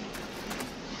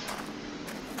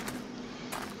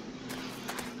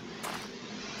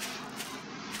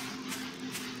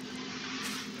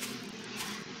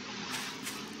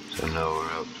 So now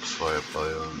we're out the fire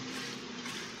biome.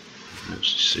 You can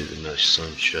see the nice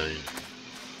sunshine.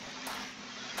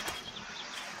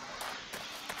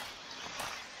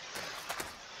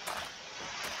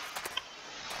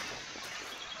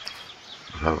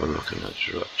 Have a look in that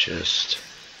drop chest.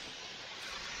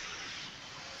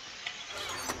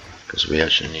 Because we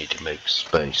actually need to make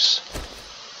space.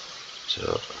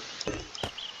 So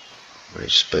we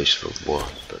need space for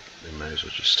one, but we may as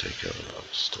well just take out a lot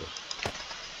of stuff.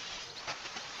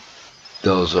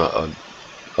 Those are,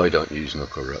 I don't use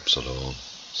knuckle wraps at all.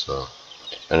 So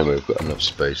anyway, we've got enough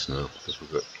space now because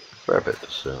we've got a fair bit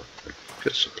to sell.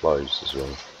 Good supplies as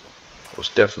well. It was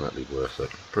definitely worth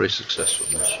it. Pretty successful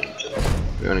mission.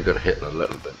 We only got hit a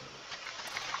little bit.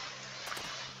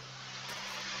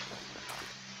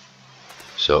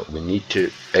 So we need to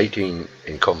 18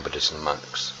 incompetence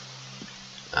max,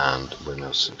 and we're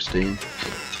now 16.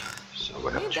 So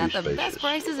we have You two got spaces. the best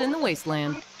prices in the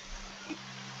wasteland.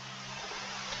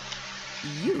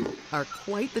 You are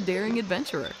quite the daring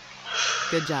adventurer.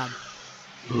 Good job.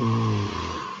 I'm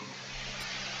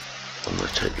gonna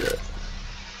take that.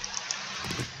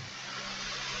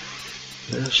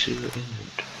 Let's see what we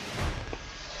need.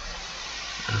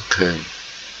 Okay.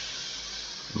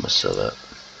 I'm gonna sell that.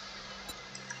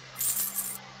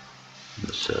 I'm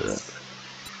gonna sell that.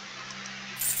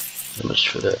 How much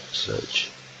for that? Search.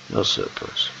 No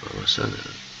surplus. What am I selling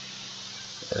it?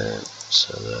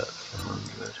 Sell that for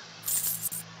 100.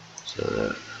 Sell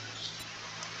that.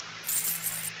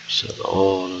 Sell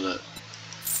all of that.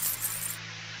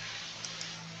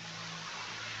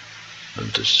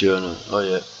 Hunter's Journal. Oh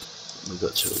yeah. We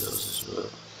got 2 of those as well.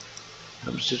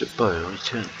 How much did it buy? Only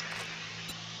 10.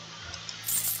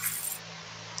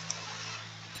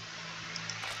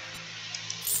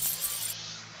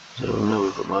 So now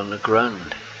we've got more than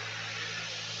 £1,000.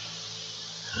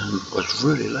 I'd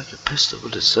really like a pistol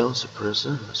with a sound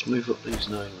suppressor. Let's move up these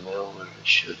 9mm where they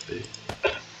should be.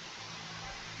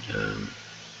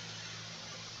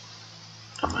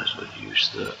 I might as well use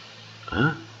that.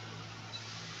 Huh?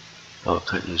 Oh, I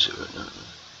can't use it right now.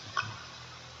 Okay.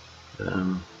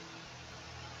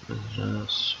 Anything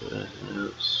else? Anything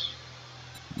else?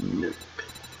 Nope.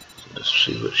 So let's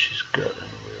see what she's got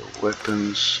anyway.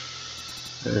 Weapons.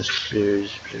 There's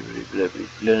clears. Blah blah blah blah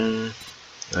blah.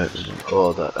 Right, there's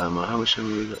all that ammo. How much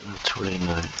ammo we got now? 29.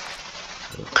 I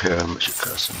don't care how much it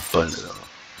costs. I'm buying it all.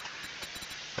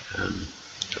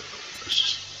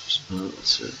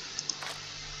 That's it.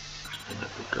 I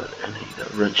don't think we got any.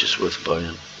 That wrench is worth buying.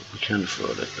 If we can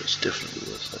afford it, that's definitely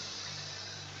worth it.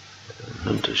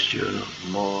 Hunter's Journal,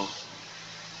 more.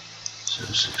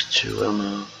 762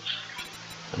 ammo.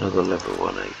 Another level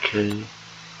 1 AK.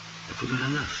 Have we got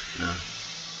enough? No.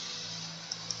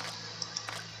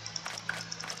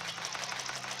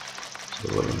 So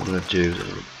what I'm going to do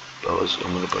then,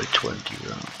 I'm going to buy 20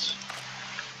 rounds.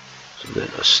 So then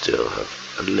I still have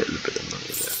a little bit of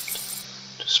money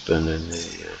left to spend in the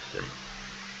thing.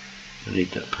 I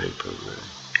need that paper really.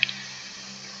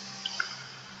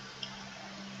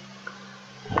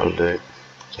 That'll do.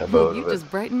 How about You just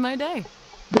brightened my day.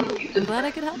 I'm glad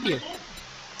I could help you.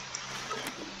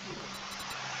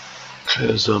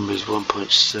 Clear zombies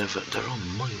 1.7. They're all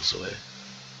miles away.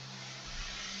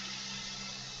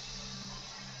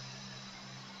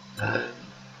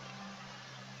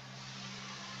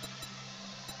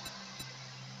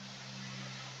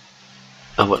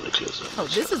 I want to clear zombies. Oh,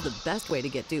 this is the best way to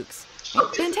get dukes.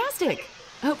 Fantastic!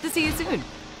 I hope to see you soon.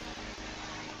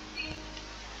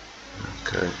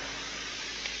 Okay.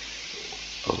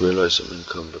 I realise I'm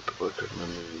encumbered before I could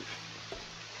move.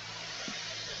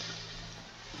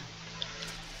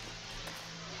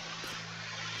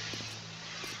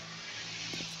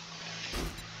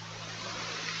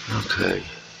 Okay.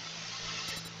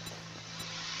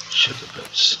 Sugar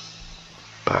bits.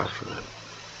 Bathroom.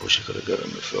 Wish I could have got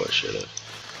them before I should have.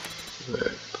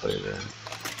 Right, play them.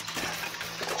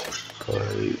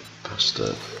 Pie,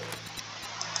 pasta.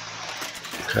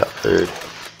 Cat food.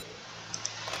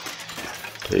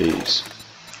 Peas.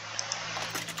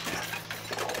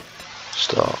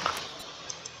 Stock.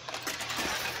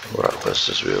 Rat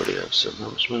busters, we already have some. How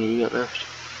much money we got left?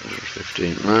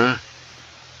 115.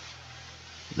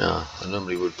 No, I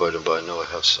normally would buy them, but I know I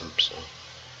have some, so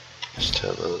let's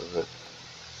tell a little bit.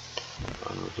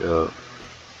 On we go.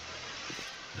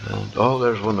 And oh,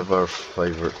 there's one of our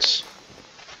favourites.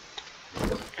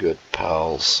 Good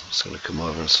pals. He's going to come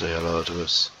over and say hello to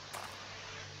us.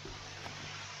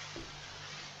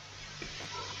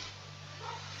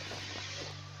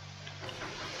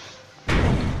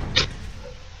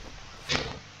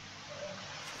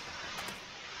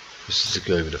 This is a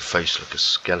guy with a face like a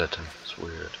skeleton. It's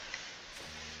weird.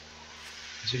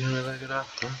 Is he gonna like it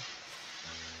after?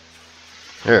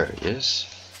 There he is.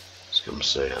 Let's come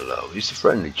say hello. He's a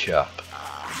friendly chap.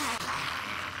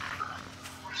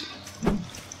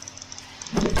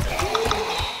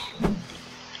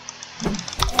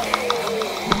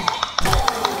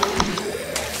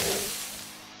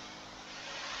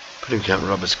 But you can't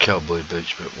rob his cowboy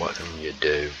boots, but what can you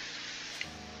do?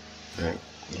 Right,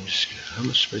 I'm just gonna, how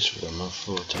much space for them?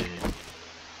 14.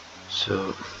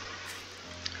 So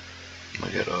I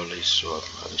get all these sort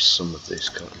of, at least some of these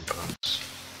cotton pants.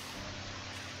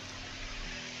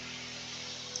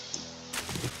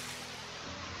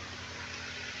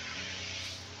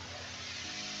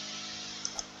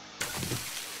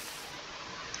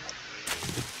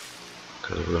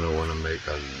 Because we're going to want to make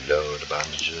a load of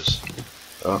bandages.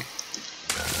 Oh,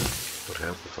 would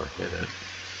help if I hit it.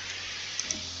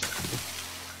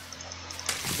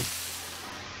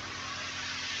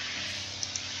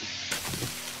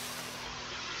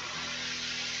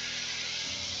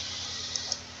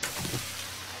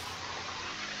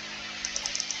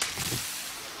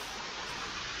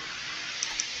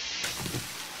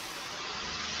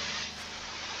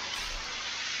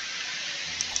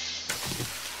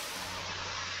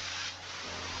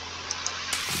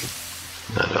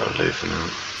 That'll do for now.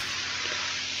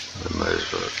 I might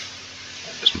as well.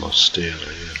 There's more steel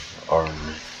here,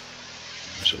 iron.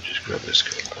 So I'll just grab this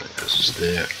compound because it's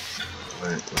there.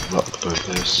 Right, we're locked by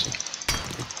this.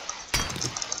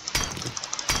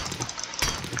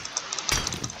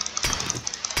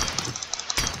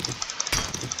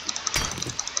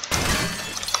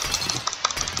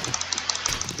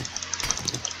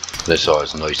 This eye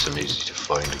is nice and easy to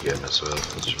find again as well.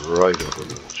 It's right over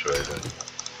the trailer.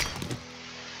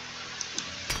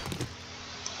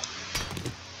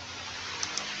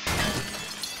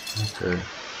 Okay.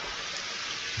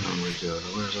 And we go.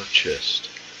 Where's our chest?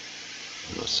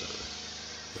 That's it.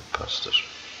 We're past it.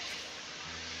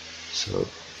 So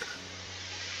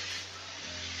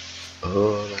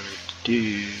all I need to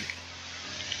do.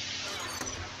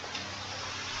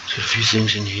 There's a few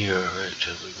things in here, right?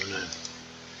 So we're gonna.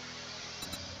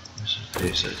 This is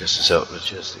this. I guess it's out of the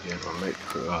chest again. I'll make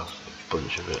a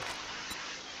bunch of it.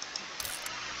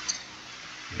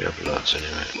 We have lots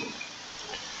anyway.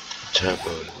 Tap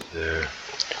over there.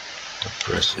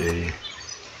 Press A.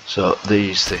 So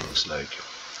these things, like,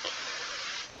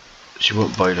 she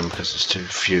won't buy them because there's too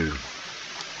few.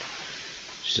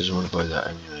 She doesn't want to buy that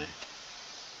anyway.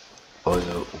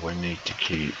 Although we need to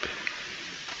keep.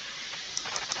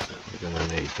 We're gonna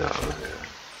need that over there.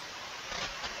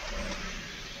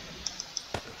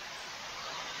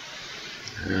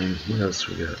 What else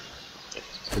we got?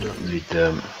 We don't need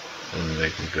them, and they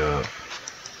can go.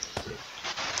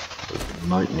 We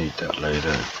might need that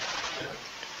later.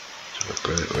 So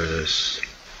we'll break with this.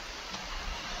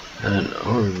 And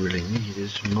all we really need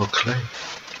is more clay.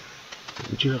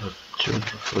 We do have a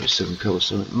 247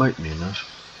 cobblestone, it might be enough.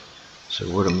 So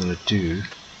what I'm going to do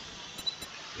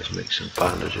is make some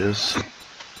bandages.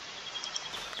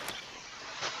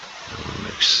 I'm going to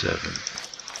make 7.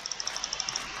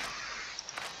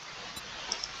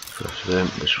 Go for them,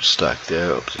 which will stack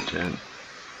there up to 10.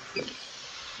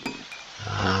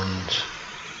 And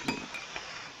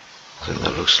I think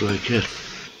that looks like it.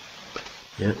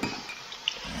 Yep.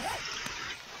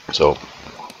 So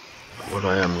what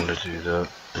I am going to do though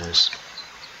is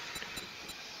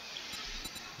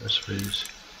recipes,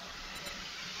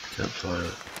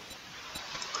 campfire,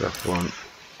 craft 1,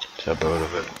 tab out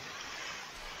of it,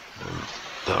 and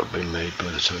that'll be made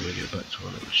by the time we get back to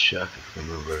one of the shack, if I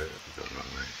remember it. I've got it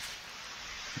wrong, right?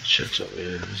 The shack's up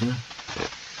here, isn't it? Yeah.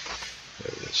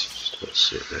 There it is, just about to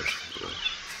see it there.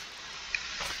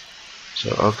 So,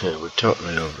 okay, we're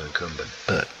totally over encumbered,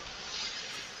 but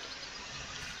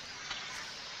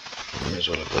we may as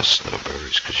well have the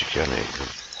snowberries because you can eat them.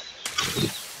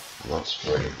 And that's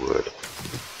very wood.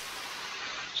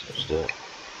 So it's there.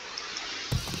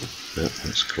 Yep,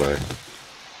 that's clay.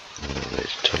 And then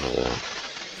there's a ton of that.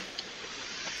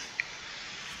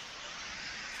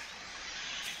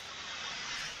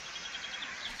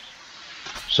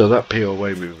 So that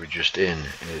P.O.I we were just in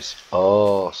is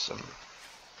awesome.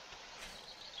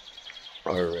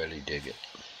 I really dig it.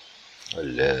 I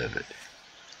love it.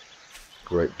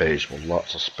 Great base with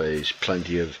lots of space,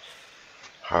 plenty of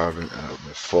hardened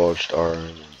with forged iron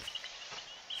and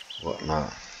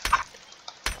whatnot.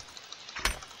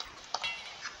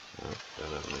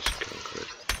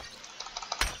 Concrete.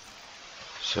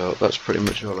 So that's pretty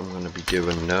much all I'm going to be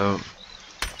doing now.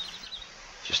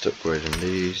 Just upgrading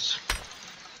these.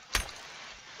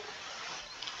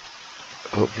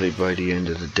 hopefully by the end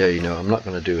of the day. Now I'm not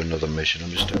going to do another mission, I'm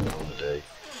just doing it on the day.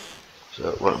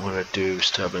 So what I'm going to do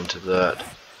is tab into that,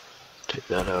 take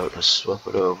that out and swap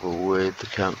it over with the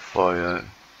campfire.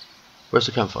 Where's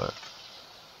the campfire?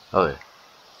 Oh yeah,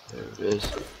 there it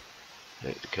is.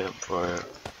 Take the campfire,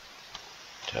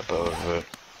 tap over it,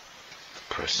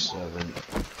 press 7,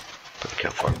 put the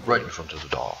campfire right in front of the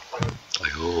door. I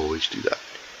always do that.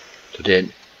 So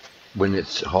then, when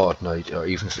it's hard night, or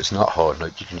even if it's not hard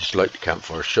night, you can just light the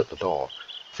campfire, shut the door.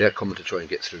 They're coming to try and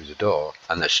get through the door,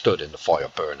 and they're stood in the fire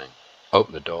burning.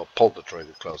 Open the door, pull the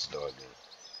trigger, close the door again.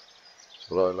 That's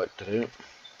what I like to do.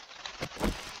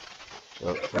 So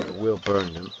it will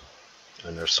burn them,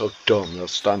 and they're so dumb they'll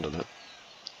stand on it,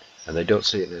 and they don't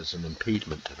see it as an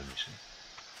impediment to them, you see.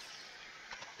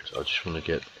 So I just want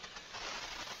to get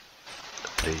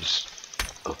these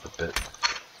up a bit,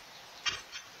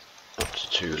 up to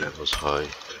 2 levels high,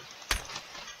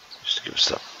 just to give us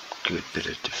that good bit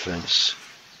of defense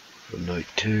for night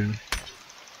 2.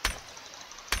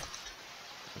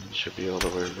 And it should be all the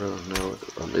way around now,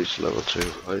 at least level 2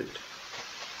 height.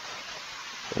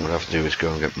 What I'm going to have to do is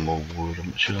go and get more wood. I'm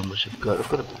not sure how much I've got. I've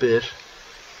got a bit.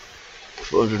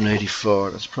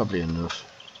 484, that's probably enough.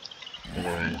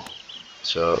 Anyway,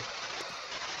 so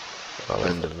I'll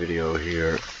end the video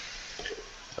here.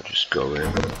 I'll just go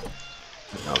in.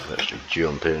 I'll actually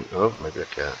jump in. Oh, maybe I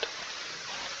can't.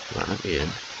 Come on, let me in.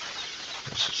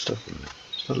 There's some stuff in there.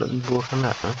 It's not letting me walk on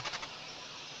that, huh?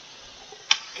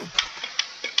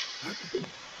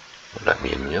 Let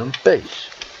me in my own base.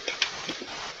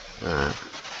 Alright.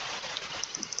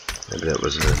 Maybe that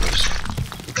wasn't enough.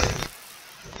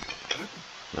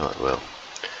 No, it will.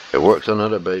 It works on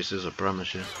other bases, I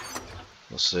promise you.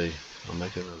 We'll see. I'll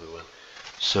make another one.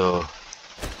 So,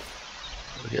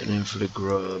 we're getting in for the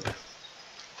grub.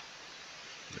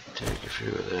 Take a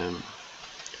few of them.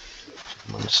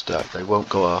 One stack. They won't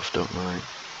go off, don't mind.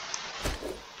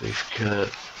 Beef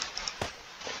cut.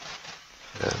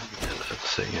 Get that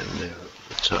thing in there at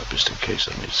the top just in case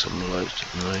I need some light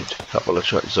at night. That will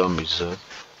attract zombies though.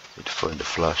 Need to find a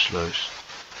flashlight.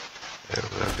 There,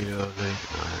 where are they?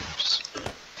 Nice.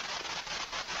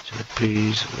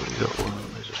 Peas, I've already got one.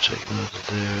 I'll take another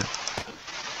there.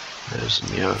 There's the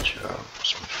meow chow,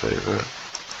 that's my favourite.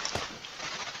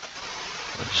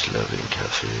 I just love eating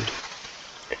cat food.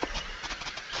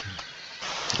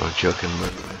 I'm joking, by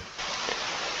the way.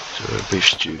 So a beef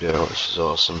stew there, which is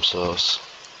awesome sauce.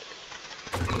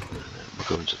 And then we're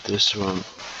going to this one.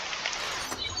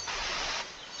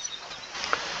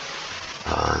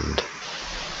 And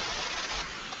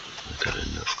I've got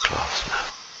enough cloth now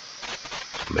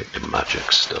to make the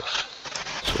magic stuff.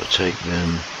 So I'll take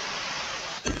them.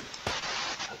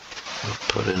 I'll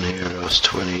put in here those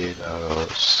 28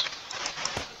 arrows.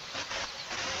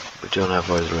 We don't have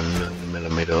either a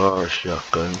 9mm or a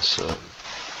shotgun, so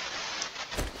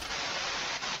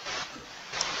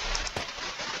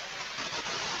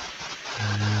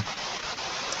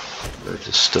move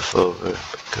this stuff over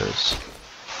because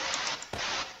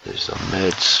there's the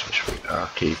meds which we are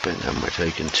keeping and we're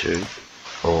taking 2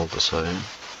 all the time.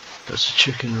 That's a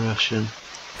chicken ration.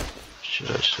 Should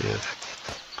actually have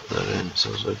put that in. So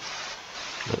it's like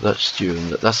that stew,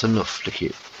 and that's enough to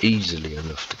keep, easily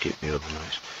enough to keep me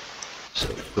overnight. So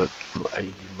we've got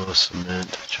 80 more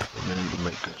cement, chuck them in and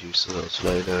make good use of those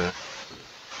later.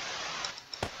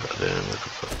 But then we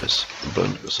can put this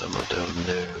bundle of ammo down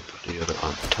there, put the other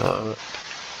on top.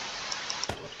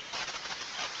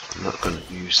 I'm not going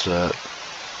to use that.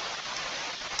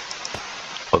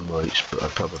 I might, but I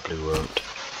probably won't.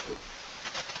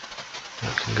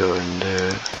 That can go in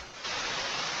there.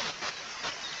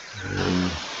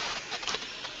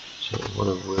 So what I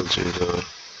will do though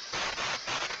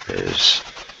is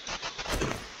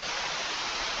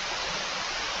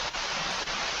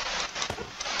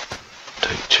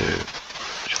take 2,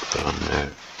 chuck that on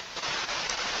there,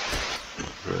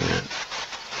 brilliant,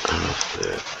 and off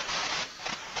there,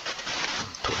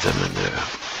 put them in there,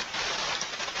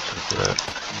 like that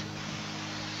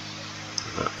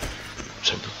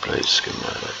template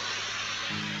schematic,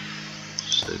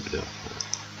 just leave it up there,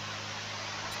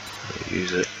 I'll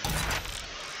use it.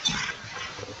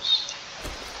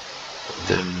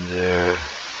 Them there.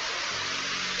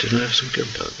 Didn't I have some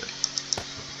gunpowder?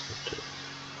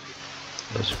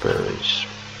 Raspberries,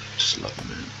 slug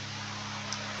man,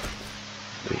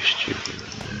 beef stew in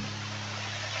there,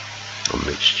 or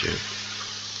meat stew.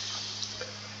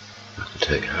 I can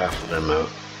take half of them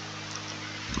out,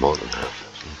 more than half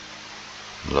of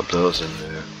them. Lob those in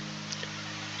there.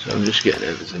 So I'm just getting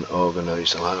everything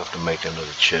organised. I'll have to make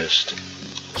another chest.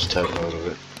 Just tap out of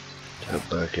it, tap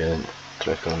back in,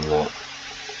 click on that.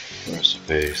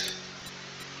 Recipes,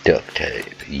 Duct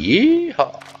tape.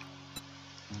 Yeehaw!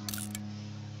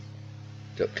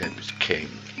 Duct tape is king.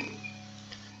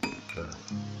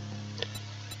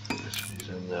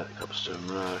 Using that cobblestone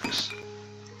racks.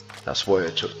 That's why I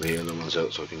took the other ones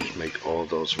out, so I can just make all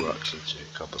those racks into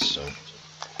cobblestone.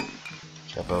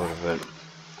 Cap out of it.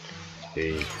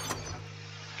 The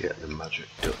get the magic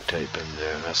duct tape in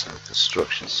there. That's some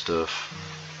construction stuff.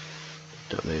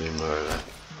 Don't need any more of that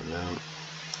for now.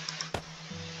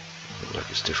 Look like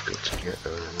it's difficult to get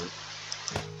everything.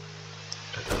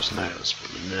 Put those nails,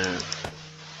 put them there.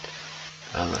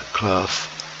 And that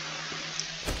cloth.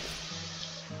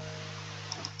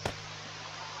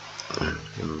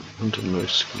 And a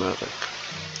nice schematic.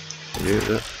 Use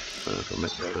it. I can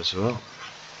make that as well.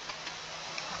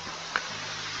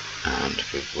 And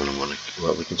if we want to,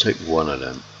 well, we can take one of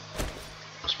them.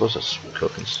 I suppose that's some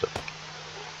cooking stuff.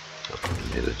 I'll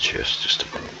probably need a chest just to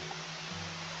put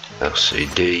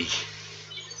LCD.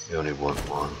 We only want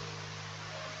one.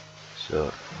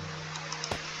 So,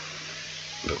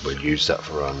 but we'll use that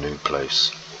for our new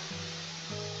place.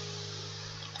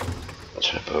 Let's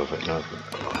hop over it now.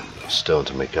 Stone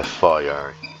to make a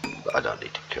fire, but I don't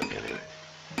need to cook anyway.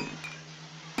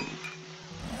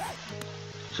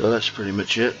 So that's pretty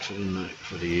much it for the night,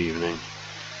 for the evening.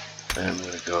 I'm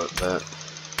gonna go at that.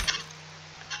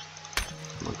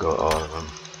 I've got all of them.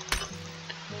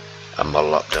 I'm gonna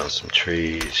lop down some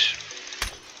trees,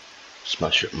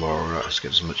 smash up more rocks,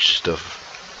 get as much stuff.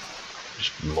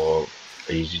 Just more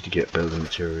easy to get building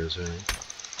materials in.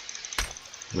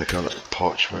 Make our little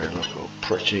porch where it looks all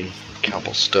pretty,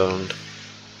 cobblestoned,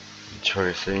 and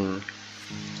everything.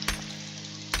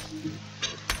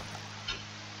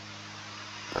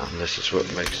 And this is what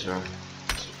makes her.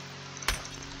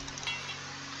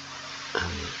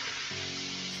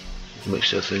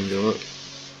 Makes that thing go up.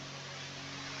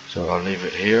 So I'll leave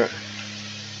it here,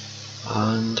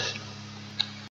 and